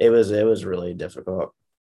 it was really difficult.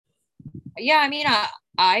 Yeah. I mean,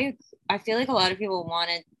 I feel like a lot of people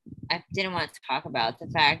I didn't want to talk about the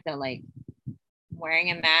fact that like wearing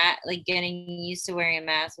a mask, like getting used to wearing a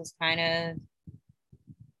mask was kind of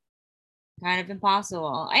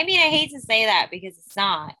impossible. I mean, I hate to say that because it's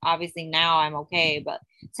not. Obviously now I'm okay, but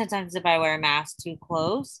sometimes if I wear a mask too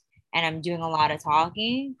close and I'm doing a lot of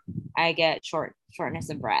talking, I get shortness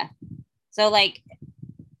of breath. So like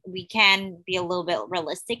we can be a little bit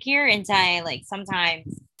realistic here and say like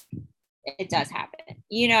sometimes it does happen.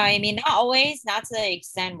 You know what I mean? Not always, not to the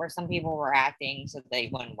extent where some people were acting so they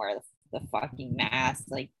wouldn't wear the fucking mask.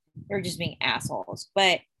 Like they're just being assholes.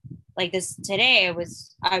 But like this today, I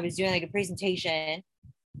was doing like a presentation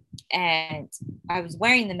and I was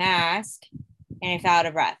wearing the mask and I fell out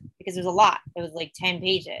of breath because it was a lot. It was like 10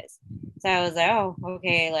 pages. So I was like, oh,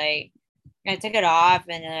 okay. Like I took it off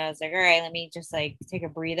and I was like, all right, let me just like take a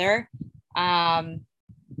breather.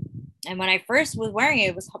 And when I first was wearing it,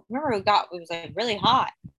 it was like really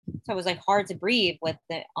hot. So it was like hard to breathe with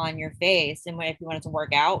it on your face. And when, if you wanted to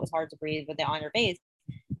work out, it was hard to breathe with it on your face.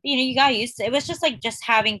 You know, you got used to it. It was just like just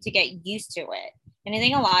having to get used to it. And I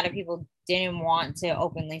think a lot of people didn't want to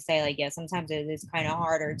openly say, like, yeah, sometimes it is kind of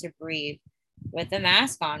harder to breathe with the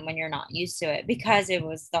mask on when you're not used to it because it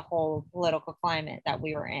was the whole political climate that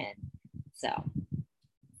we were in. So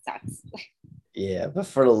sucks. Yeah, but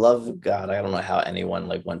for the love of God, I don't know how anyone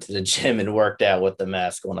like went to the gym and worked out with the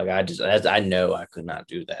mask on. Like I just, as I know, I could not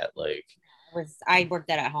do that. Like I worked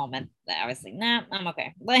that at home and I was like, nah, I'm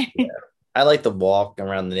okay. I like to walk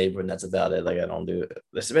around the neighborhood. And that's about it. Like I don't do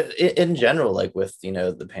this in general. Like with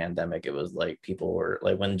the pandemic, it was like people were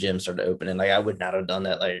like when gyms started opening. Like I would not have done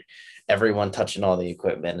that. Like everyone touching all the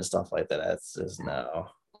equipment and stuff like that. That's just no.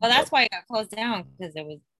 Well, that's why it got closed down because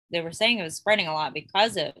they were saying it was spreading a lot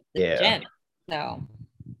because of the Yeah. gym. So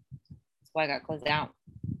that's why it got closed down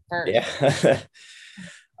first. Yeah.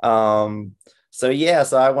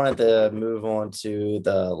 So I wanted to move on to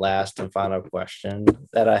the last and final question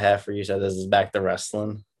that I have for you. So this is back to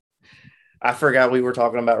wrestling. I forgot we were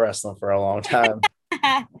talking about wrestling for a long time.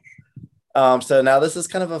 So now this is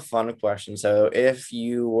kind of a fun question. So if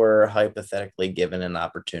you were hypothetically given an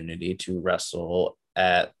opportunity to wrestle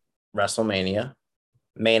at WrestleMania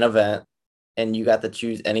main event, and you got to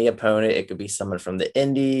choose any opponent, it could be someone from the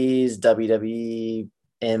Indies, WWE,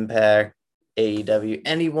 Impact, AEW,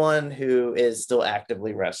 anyone who is still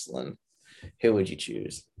actively wrestling, who would you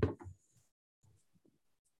choose?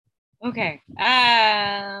 Okay.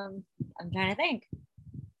 I'm trying to think.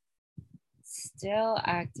 Still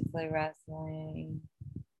actively wrestling.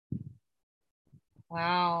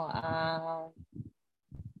 Wow.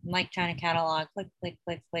 I'm like trying to catalog. Click, click,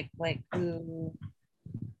 click, click, click. Who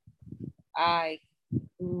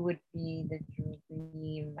would be the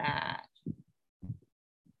dream match?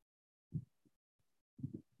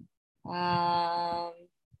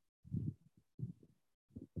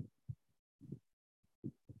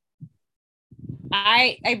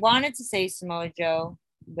 I wanted to say Samoa Joe,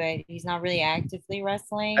 but he's not really actively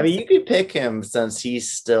wrestling. I mean, you could pick him since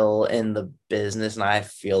he's still in the business, and I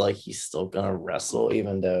feel like he's still gonna wrestle,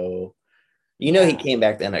 even though he came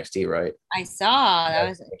back to NXT, right? I saw that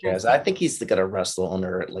was interesting. I think he's gonna wrestle on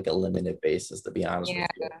like a limited basis, to be honest with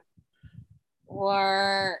you.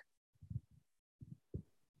 Or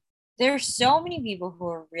there's so many people who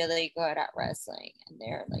are really good at wrestling, and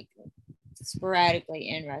they're like sporadically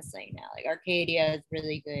in wrestling now. Like Arcadia is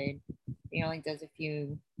really good. He only does a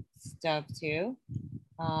few stuff too.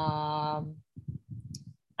 I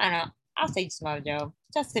don't know. I'll say Samoa Joe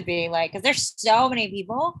just to be like, because there's so many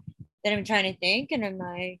people that I'm trying to think, and I'm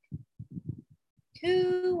like,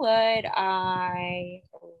 who would I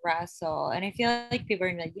wrestle? And I feel like people are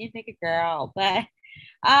gonna be like, you pick a girl, but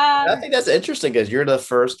I think that's interesting because you're the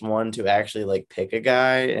first one to actually like pick a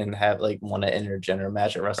guy and have like want an intergender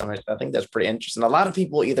match at WrestleMania. I think that's pretty interesting. A lot of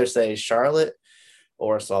people either say Charlotte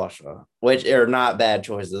or Sasha, which are not bad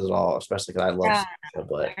choices at all, especially because I love Sasha.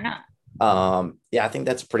 But I think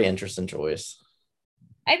that's a pretty interesting choice.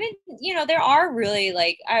 I mean, there are really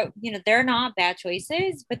like they're not bad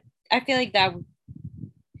choices, but I feel like that.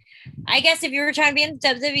 I guess if you were trying to be in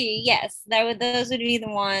WWE, yes, those would be the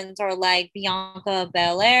ones, or like Bianca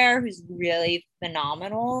Belair, who's really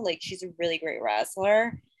phenomenal. Like she's a really great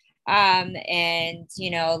wrestler. And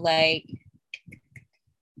like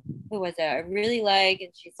who was it? I really like,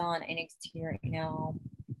 and she's on NXT right now.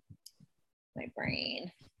 My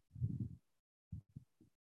brain.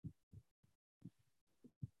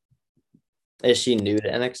 Is she new to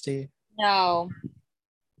NXT? No.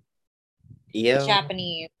 Io?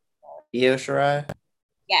 Japanese. Io Shirai?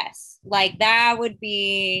 Yes. Like that would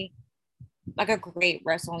be like a great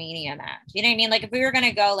WrestleMania match. You know what I mean? Like if we were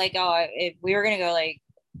gonna go like,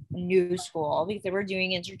 new school, because they were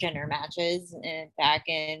doing intergender matches back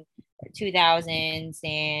in 2000s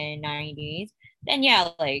and 90s, then yeah,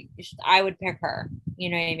 like I would pick her. You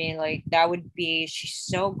know what I mean? Like that would be, she's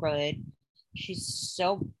so good. She's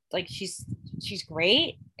so like she's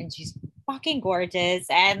great, and she's fucking gorgeous,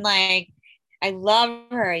 and like I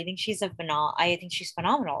love her. I think she's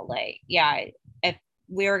phenomenal. Like, yeah, if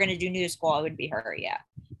we were gonna do new school, it would be her, yeah.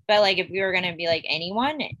 But like if we were gonna be like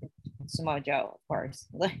anyone, Samoa Joe, of course.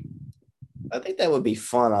 I think that would be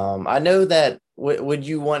fun. I know that. Would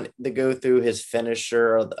you want to go through his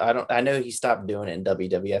finisher? I know he stopped doing it in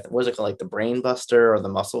WWF. Was it called like the Brain Buster or the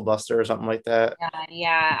Muscle Buster or something like that?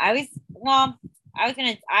 Yeah. I was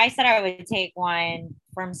I said I would take one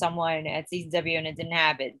from someone at CCW and it didn't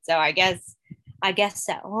happen. So I guess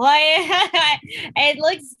so. Like it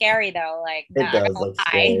looks scary though. Like It not does gonna look lie.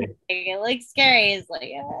 scary. Like, it looks scary. It's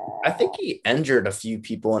like I think he injured a few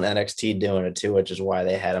people in NXT doing it too, which is why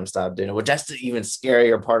they had him stop doing it. Which that's the even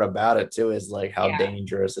scarier part about it too, is like how yeah.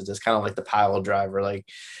 dangerous it's just kind of like the pile driver. Like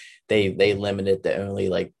they limited to only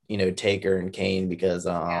like Taker and Kane because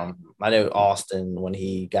Yeah. I know Austin when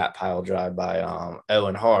he got pile drive by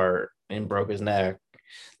Owen Hart and broke his neck.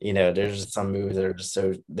 There's some moves that are just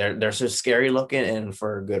they're so scary looking, and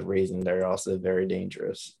for a good reason. They're also very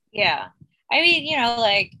dangerous. Yeah. I mean,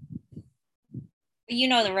 like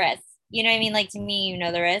the risk. You know what I mean? Like to me,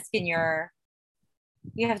 the risk and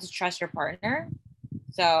you have to trust your partner.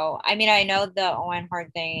 So I mean, I know the Owen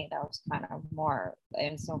Hart thing that was kind of more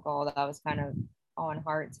in so cold. That was kind of Owen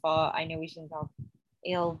Hart's fault. I know we shouldn't talk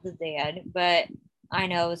ill of the dead, but I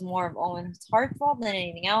know it was more of Owen Hart's fault than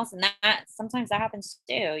anything else. And that sometimes that happens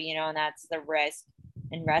too, and that's the risk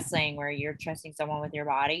in wrestling where you're trusting someone with your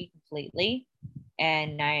body completely.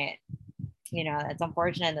 And that's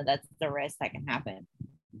unfortunate that that's the risk that can happen.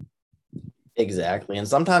 Exactly, and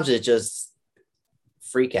sometimes it just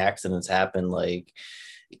freak accidents happen, like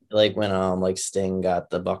when like Sting got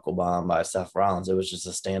the buckle bomb by Seth Rollins. It was just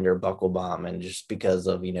a standard buckle bomb, and just because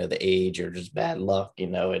of the age or just bad luck,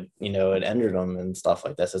 it ended them and stuff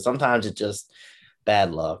like that. So sometimes it's just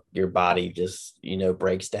bad luck. Your body just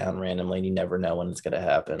breaks down randomly, and you never know when it's gonna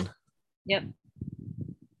happen. Yep.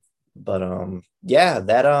 But yeah,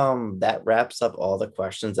 that wraps up all the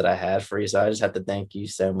questions that I had for you. So I just have to thank you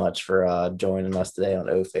so much for joining us today on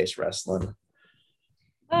O Face Wrestling.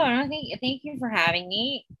 Oh, no, thank you for having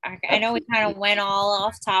me. I know we kind Absolutely. of went all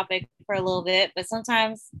off topic for a little bit, but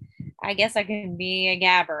sometimes I guess I can be a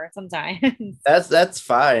gabber sometimes. That's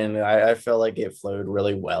fine. I feel like it flowed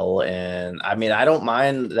really well, and I mean I don't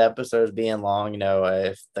mind the episodes being long.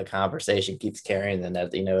 If the conversation keeps carrying, then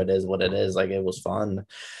that it is what it is. Like it was fun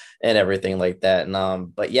and everything like that.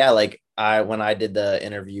 And but yeah, like when I did the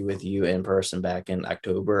interview with you in person back in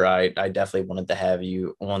October, I definitely wanted to have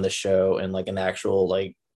you on the show and like an actual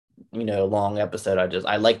like long episode.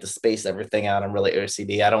 I like to space everything out. I'm really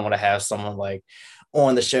OCD. I don't want to have someone like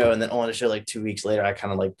on the show and then on the show like 2 weeks later. I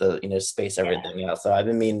kind of like to space Yeah. everything out. So I've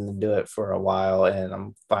been meaning to do it for a while, and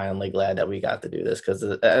I'm finally glad that we got to do this because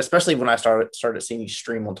especially when I started seeing you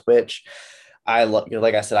stream on Twitch. I love,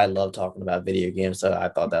 like I said, I love talking about video games. So I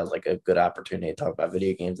thought that was like a good opportunity to talk about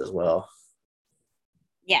video games as well.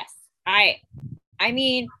 Yes. I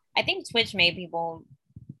mean, I think Twitch made people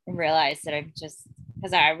realize that I'm just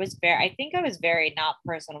because I think I was very not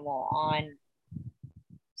personable on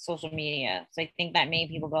social media. So I think that made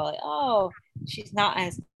people go like, oh, she's not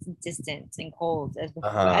as distant and cold as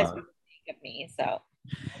Uh-huh. people think of me. So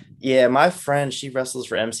Yeah, my friend, she wrestles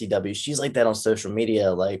for MCW. She's like that on social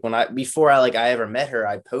media. Like before I ever met her,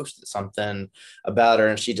 I posted something about her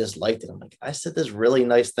and she just liked it. I'm like, I said this really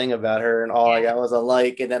nice thing about her, and all I yeah. got was a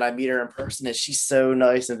like. And then I meet her in person and she's so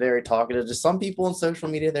nice and very talkative. Just some people on social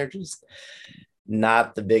media, they're just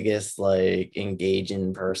not the biggest like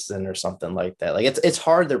engaging person or something like that. Like it's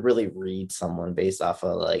hard to really read someone based off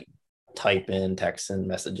of like typing, texting,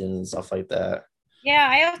 messaging, and stuff like that. Yeah,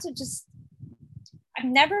 I also just I've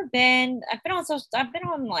been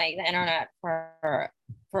on like the internet for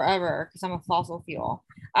forever because I'm a fossil fuel.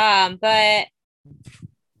 But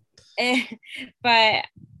but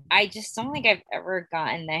I just don't think I've ever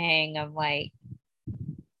gotten the hang of like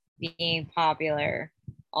being popular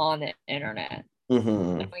on the internet. I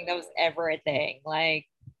Mm-hmm. don't think that was ever a thing. Like,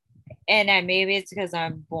 and maybe it's because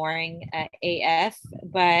I'm boring at AF,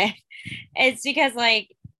 but it's because like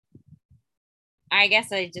I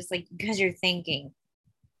guess I just like because you're thinking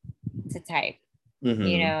to type, Mm-hmm.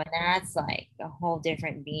 and that's like a whole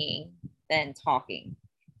different being than talking.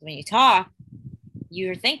 When you talk,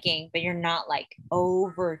 you're thinking, but you're not like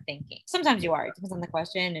overthinking. Sometimes you are. It depends on the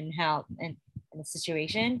question and how and the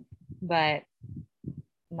situation. But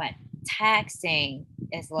texting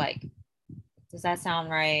is like, does that sound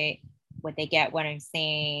right? Would they get what I'm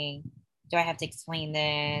saying? Do I have to explain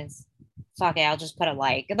this? Fuck it, I'll just put a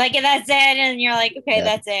like. Like that's it. And you're like, okay, Yeah.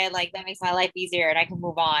 that's it. Like that makes my life easier and I can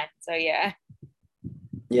move on. So yeah.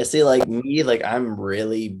 Yeah, see, like me, like I'm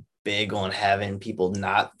really big on having people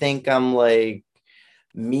not think I'm like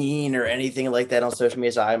mean or anything like that on social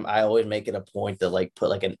media. So I always make it a point to like put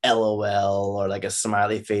like an LOL or like a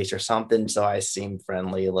smiley face or something so I seem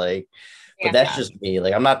friendly. Like, but that's Yeah. just me.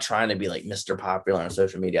 Like I'm not trying to be like Mr. Popular on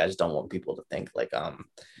social media. I just don't want people to think like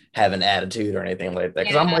have an attitude or anything like that.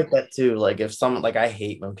 Cause I'm Yeah. like that too. Like if someone like I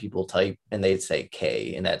hate when people type and they say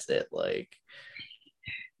K and that's it. Like,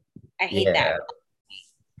 I hate yeah. that.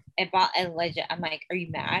 and legit, I'm like, are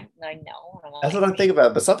you mad? And like, no. And I'm That's like, what I think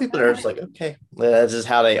about. But some people are just like, okay, that's just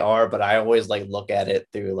how they are. But I always like look at it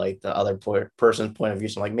through like the other person's point of view.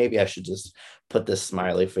 So I'm like, maybe I should just put this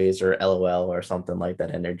smiley face or LOL or something like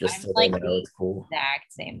that in there just I'm so they like know the it's cool.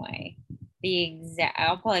 exact same way. The exact,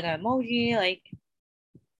 I'll put like an emoji,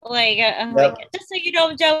 I'm like, Yep. just so you know,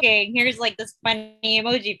 I'm joking. Here's like this funny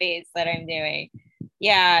emoji face that I'm doing.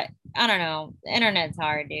 Yeah, I don't know. The internet's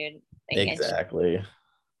hard, dude. Like, Exactly.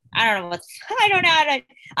 I don't know what's. I don't know how to.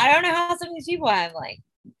 I don't know how some of these people have like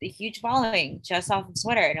a huge following just off of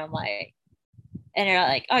Twitter, and I'm like, and they're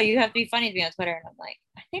like, oh, you have to be funny to be on Twitter, and I'm like,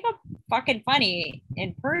 I think I'm fucking funny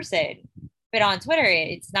in person, but on Twitter,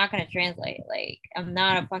 it's not gonna translate. Like, I'm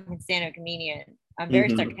not a fucking stand-up comedian. I'm very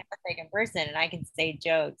Mm-hmm. sarcastic in person, and I can say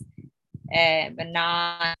jokes, but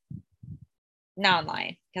not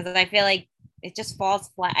online because I feel like it just falls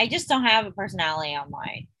flat. I just don't have a personality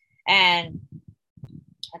online, and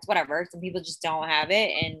that's whatever. Some people just don't have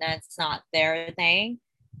it, and that's not their thing.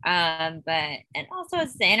 But and also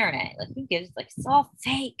it's the internet. Like who gives? Like it's all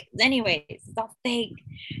fake. Anyways, it's all fake.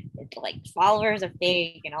 It's like followers are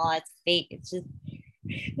fake and all that's fake. It's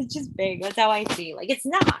just fake. That's how I see. Like it's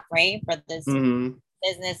not right for this Mm-hmm.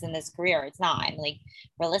 business and this career. It's not. I'm like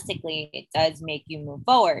realistically, it does make you move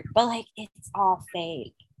forward, but like it's all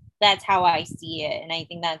fake. That's how I see it, and I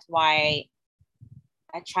think that's why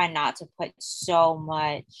I try not to put so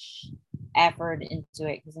much effort into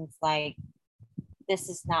it because it's like this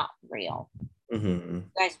is not real. Mm-hmm. You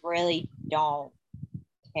guys really don't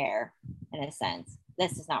care in a sense.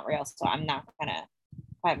 This is not real, so I'm not gonna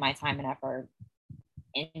put my time and effort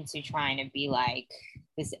into trying to be like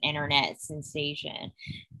this internet sensation.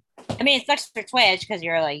 I mean, it sucks for Twitch because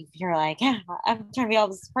you're like, yeah, I'm trying to be all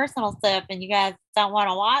this personal stuff, and you guys don't want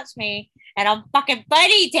to watch me, and I'm fucking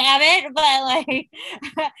funny, damn it. But like,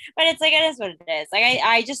 but it's like it is what it is. Like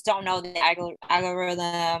I just don't know the algorithm.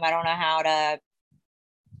 I don't know how to.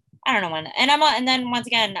 I don't know when, and then once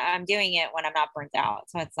again, I'm doing it when I'm not burnt out.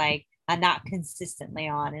 So it's like I'm not consistently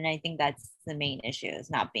on, and I think that's the main issue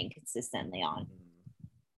is not being consistently on.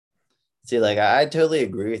 See, like I totally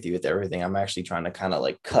agree with you with everything. I'm actually trying to kind of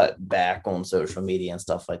like cut back on social media and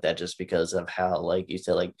stuff like that, just because of how, like you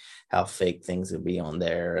said, like how fake things would be on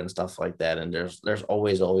there and stuff like that. And there's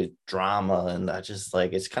always drama, and I just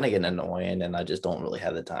like it's kind of getting annoying, and I just don't really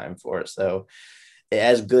have the time for it. So,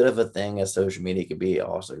 as good of a thing as social media could be, it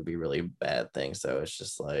also could be really bad thing. So it's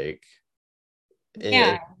just like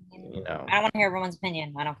Yeah, it, you know. I don't want to hear everyone's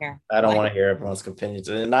opinion. I don't care. I don't Like want to hear everyone's opinions,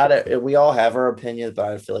 and not we all have our opinions, but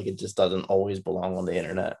I feel like it just doesn't always belong on the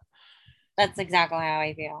internet. that's exactly how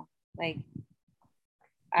I feel. Like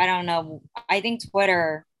I don't know. I think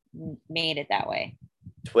Twitter made it that way.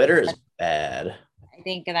 Twitter is bad. I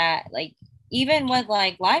think that like even with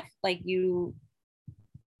like life, like you,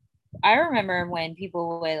 I remember when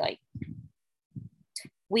people would like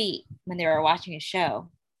tweet when they were watching a show,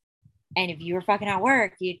 and if you were fucking at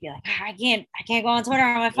work, you'd be like, I can't go on Twitter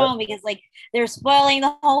on my Yep. phone because like they're spoiling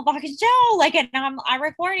the whole fucking show. Like, and I'm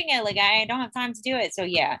recording it. Like, I don't have time to do it. So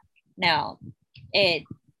yeah, no, it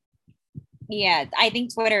yeah, I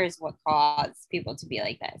think Twitter is what caused people to be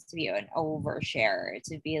like that, to be an overshare,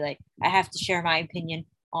 to be like, I have to share my opinion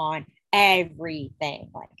on everything.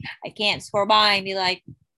 Like, I can't scroll by and be like,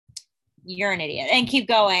 you're an idiot and keep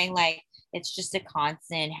going. Like, it's just a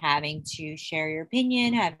constant having to share your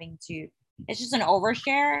opinion, it's just an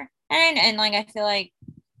overshare. And like, I feel like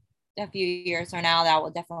a few years from now, that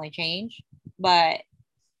will definitely change. But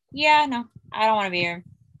yeah, no, I don't want to be here.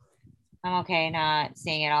 I'm okay not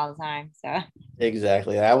seeing it all the time. So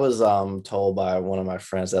Exactly. I was told by one of my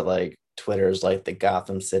friends that like Twitter is like the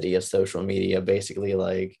Gotham City of social media. Basically,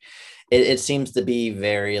 like it seems to be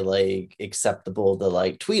very like acceptable to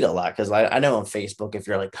like tweet a lot, because I know on Facebook if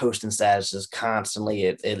you're like posting statuses constantly,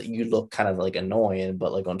 it you look kind of like annoying,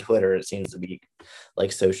 but like on Twitter it seems to be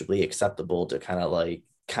like socially acceptable to kind of like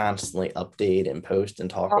constantly update and post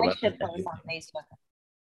and talk I about should post everything. on Facebook.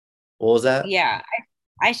 What was that? Yeah,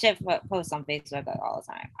 I should post on Facebook all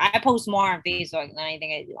the time. I post more on Facebook than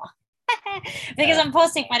anything I do because Uh, I'm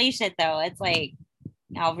posting funny shit though. It's like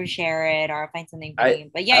I'll reshare it or I'll find something I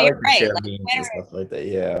funny. But yeah, I you're like to right. share Like memes and Twitter, stuff like that.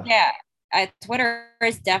 Yeah. yeah, Twitter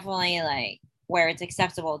is definitely like where it's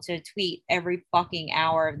acceptable to tweet every fucking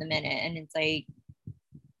hour of the minute, and it's like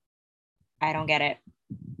I don't get it.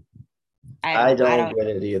 I I don't don't. get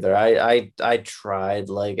it either. I tried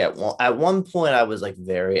like at one point I was like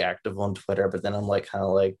very active on Twitter, but then I'm like kind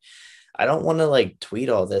of like I don't want to like tweet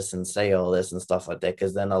all this and say all this and stuff like that,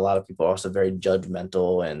 because then a lot of people are also very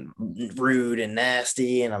judgmental and rude and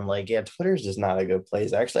nasty. And I'm like, yeah, Twitter's just not a good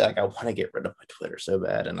place. Actually, like I want to get rid of my Twitter so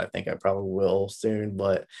bad, and I think I probably will soon.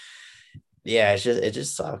 But yeah, it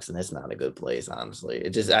just sucks, and it's not a good place, honestly. It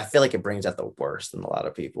just I feel like it brings out the worst in a lot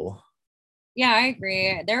of people. Yeah, I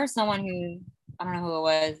agree. There was someone who, I don't know who it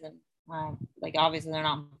was, and like obviously they're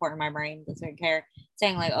not important in my brain, doesn't care,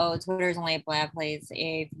 saying like, oh, Twitter is only a bad place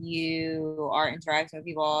if you are interacting with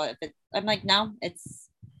people. If it, I'm like, no, it's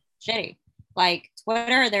shitty. Like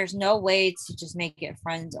Twitter, there's no way to just make it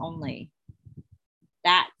friends only.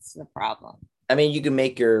 That's the problem. I mean, you can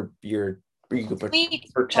make you can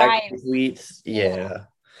Tweets protect private, tweets. yeah, Yeah.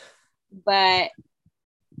 but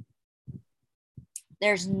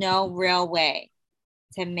there's no real way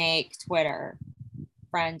to make Twitter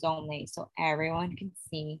friends only so everyone can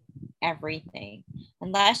see everything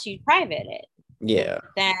unless you private it. Yeah.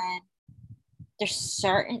 Then there's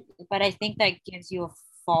certain, but I think that gives you a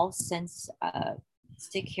false sense of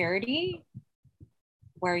security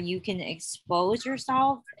where you can expose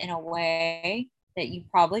yourself in a way that you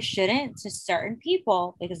probably shouldn't to certain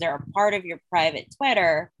people because they're a part of your private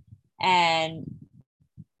Twitter. And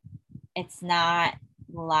it's not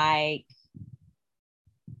like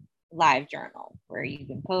live journal where you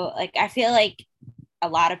can put, like, I feel like a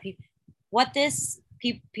lot of people, what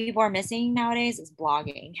people are missing nowadays is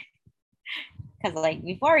blogging. Because like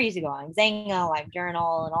before, I used to go on Xanga, Live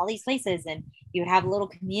Journal, and all these places, and you would have little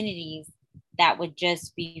communities that would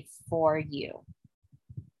just be for you.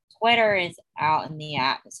 Twitter is out in the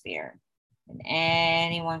atmosphere, and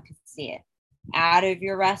anyone can see it. Out of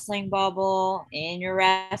your wrestling bubble, in your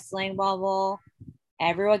wrestling bubble,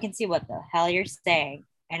 everyone can see what the hell you're saying.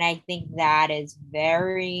 And I think that is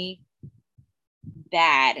very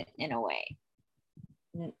bad in a way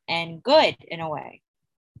and good in a way,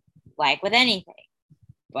 like with anything.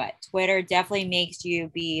 But Twitter definitely makes you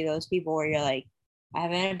be those people where you're like, I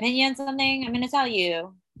have an opinion on something, I'm going to tell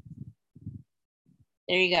you.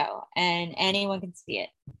 There you go. And anyone can see it.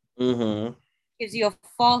 Mm-hmm. Gives you a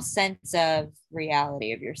false sense of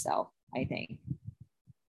reality of yourself, I think.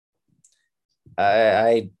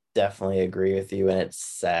 I definitely agree with you, and it's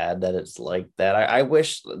sad that it's like that. I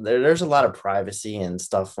wish there's a lot of privacy and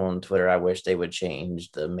stuff on Twitter. I wish they would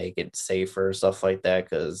change to make it safer, stuff like that,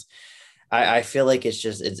 because I feel like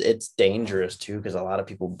it's dangerous too, because a lot of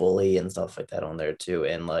people bully and stuff like that on there too.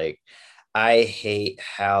 And like I hate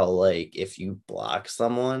how like if you block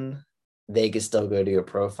someone, they can still go to your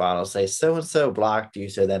profile and say so and so blocked you.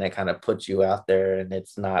 So then it kind of puts you out there and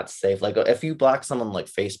it's not safe. Like if you block someone like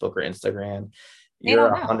Facebook or Instagram, They you're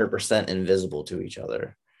don't know. 100% invisible to each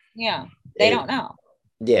other. Yeah. They It don't know.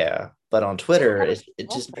 yeah, but on They don't Twitter, have it a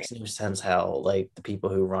just makes no sense how like the people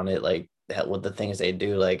who run it like that with the things they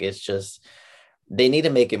do. Like it's just they need to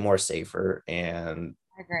make it more safer and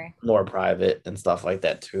I agree. more private and stuff like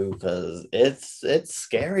that too, because it's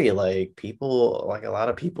scary. Like people, like a lot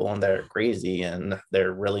of people on there are crazy and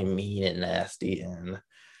they're really mean and nasty, and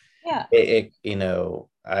Yeah.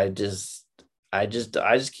 I just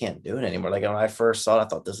can't do it anymore. Like when I first saw it, I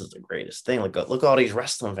thought this is the greatest thing. Like look at all these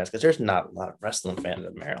wrestling fans, because there's not a lot of wrestling fans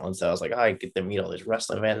in Maryland. So I was like, oh, I get to meet all these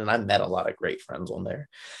wrestling fans, and I met a lot of great friends on there.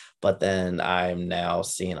 But then I'm now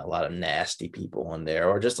seeing a lot of nasty people on there,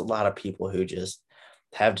 or just a lot of people who just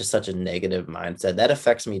have just such a negative mindset. That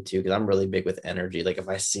affects me too, because I'm really big with energy. Like if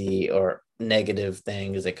I see or negative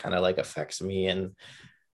things, it kind of like affects me and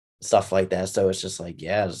stuff like that. So it's just like,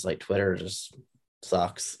 yeah, it's like Twitter just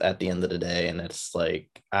sucks at the end of the day. And it's like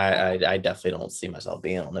I definitely don't see myself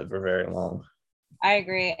being on it for very long. I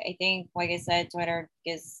agree. I think, like I said, Twitter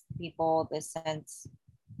gives people this sense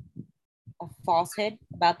of falsehood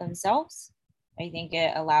about themselves. I think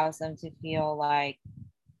it allows them to feel like,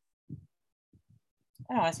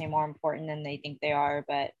 I don't want to say more important than they think they are,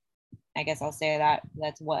 but I guess I'll say that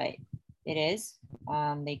that's what it is.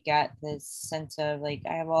 They get this sense of like,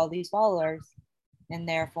 I have all these followers, and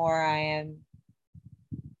therefore I'm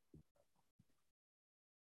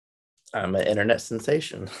an internet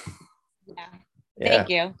sensation. yeah. Yeah. Thank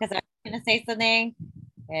you, because I was gonna say something,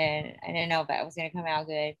 and I didn't know if that was gonna come out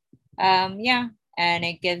good. Yeah, and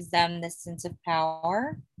it gives them this sense of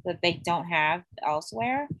power that they don't have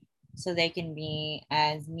elsewhere, so they can be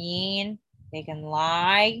as mean, they can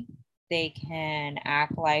lie, they can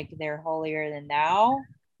act like they're holier than thou.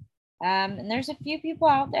 And there's a few people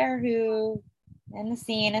out there who, in the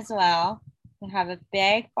scene as well, who have a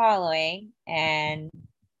big following, and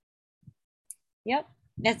yep,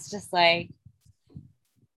 it's just like,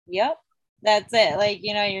 yep, that's it. Like,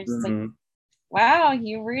 you're just like, Mhm. wow,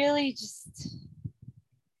 you really just,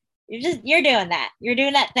 you're doing that. You're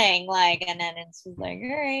doing that thing. Like, and then it's just like,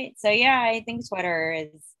 all right. So yeah, I think Twitter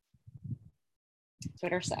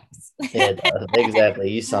sucks. Yeah, exactly.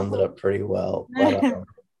 You summed it up pretty well. But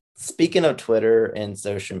speaking of Twitter and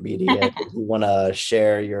social media, do you want to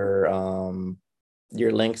share your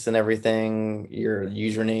links and everything, your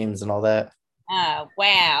usernames and all that?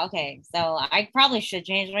 Wow. Okay. So I probably should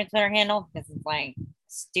change my Twitter handle because it's like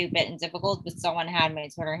stupid and difficult, but someone had my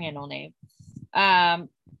Twitter handle name.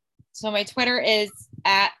 So my Twitter is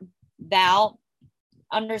at Val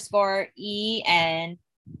underscore EN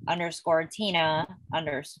underscore Tina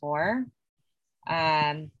underscore.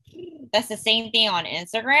 That's the same thing on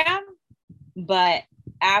Instagram, but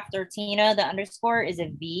after Tina, the underscore is a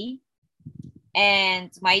V. And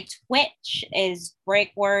my Twitch is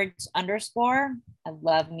breakwords underscore. I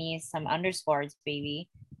love me some underscores, baby.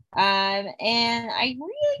 And I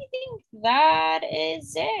really think that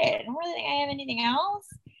is it. I don't really think I have anything else.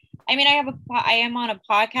 I mean, I am on a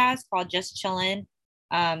podcast called Just Chillin',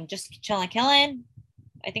 Just Chillin' Killin'.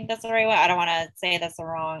 I think that's the right way. I don't want to say that's the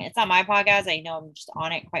wrong. It's not my podcast. I know I'm just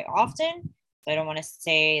on it quite often, so I don't want to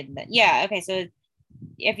say that. Yeah, okay. So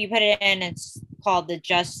if you put it in, it's called the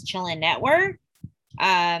Just Chillin' Network.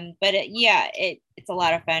 But it's a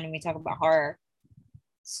lot of fun. We talk about horror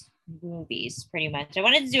movies pretty much. I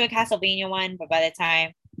wanted to do a Castlevania one, but by the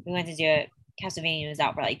time we went to do it, Castlevania was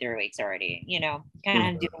out for like 3 weeks already.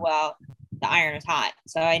 Kind of do well. The iron is hot,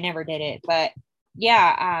 so I never did it. But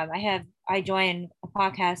yeah, I joined a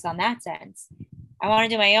podcast on that sense. I want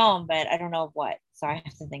to do my own, but I don't know what, so I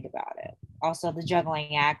have to think about it. Also, the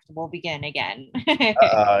juggling act will begin again.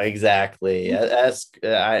 Exactly.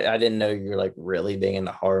 I didn't know you were like really big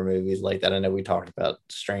into horror movies like that. I know we talked about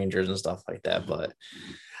strangers and stuff like that, but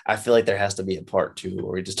I feel like there has to be a part two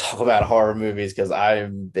where we just talk about horror movies because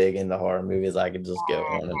I'm big into horror movies. I could just go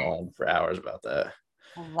on and on for hours about that.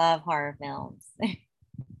 I love horror films.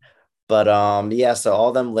 But yeah, so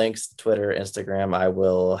all them links, Twitter, Instagram, I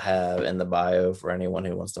will have in the bio for anyone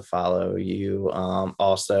who wants to follow you.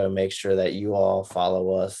 Also make sure that you all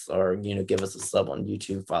follow us or give us a sub on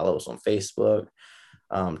YouTube, follow us on Facebook,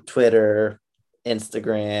 Twitter,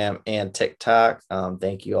 Instagram, and TikTok.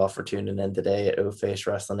 Thank you all for tuning in today at O Face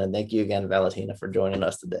Wrestling. And thank you again, Valentina, for joining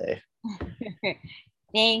us today.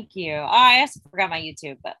 Thank you. Oh, I also forgot my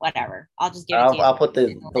YouTube, but whatever. I'll just give it to you. I'll put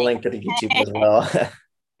the link to the YouTube as well.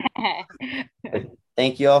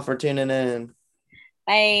 Thank you all for tuning in.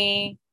 Bye.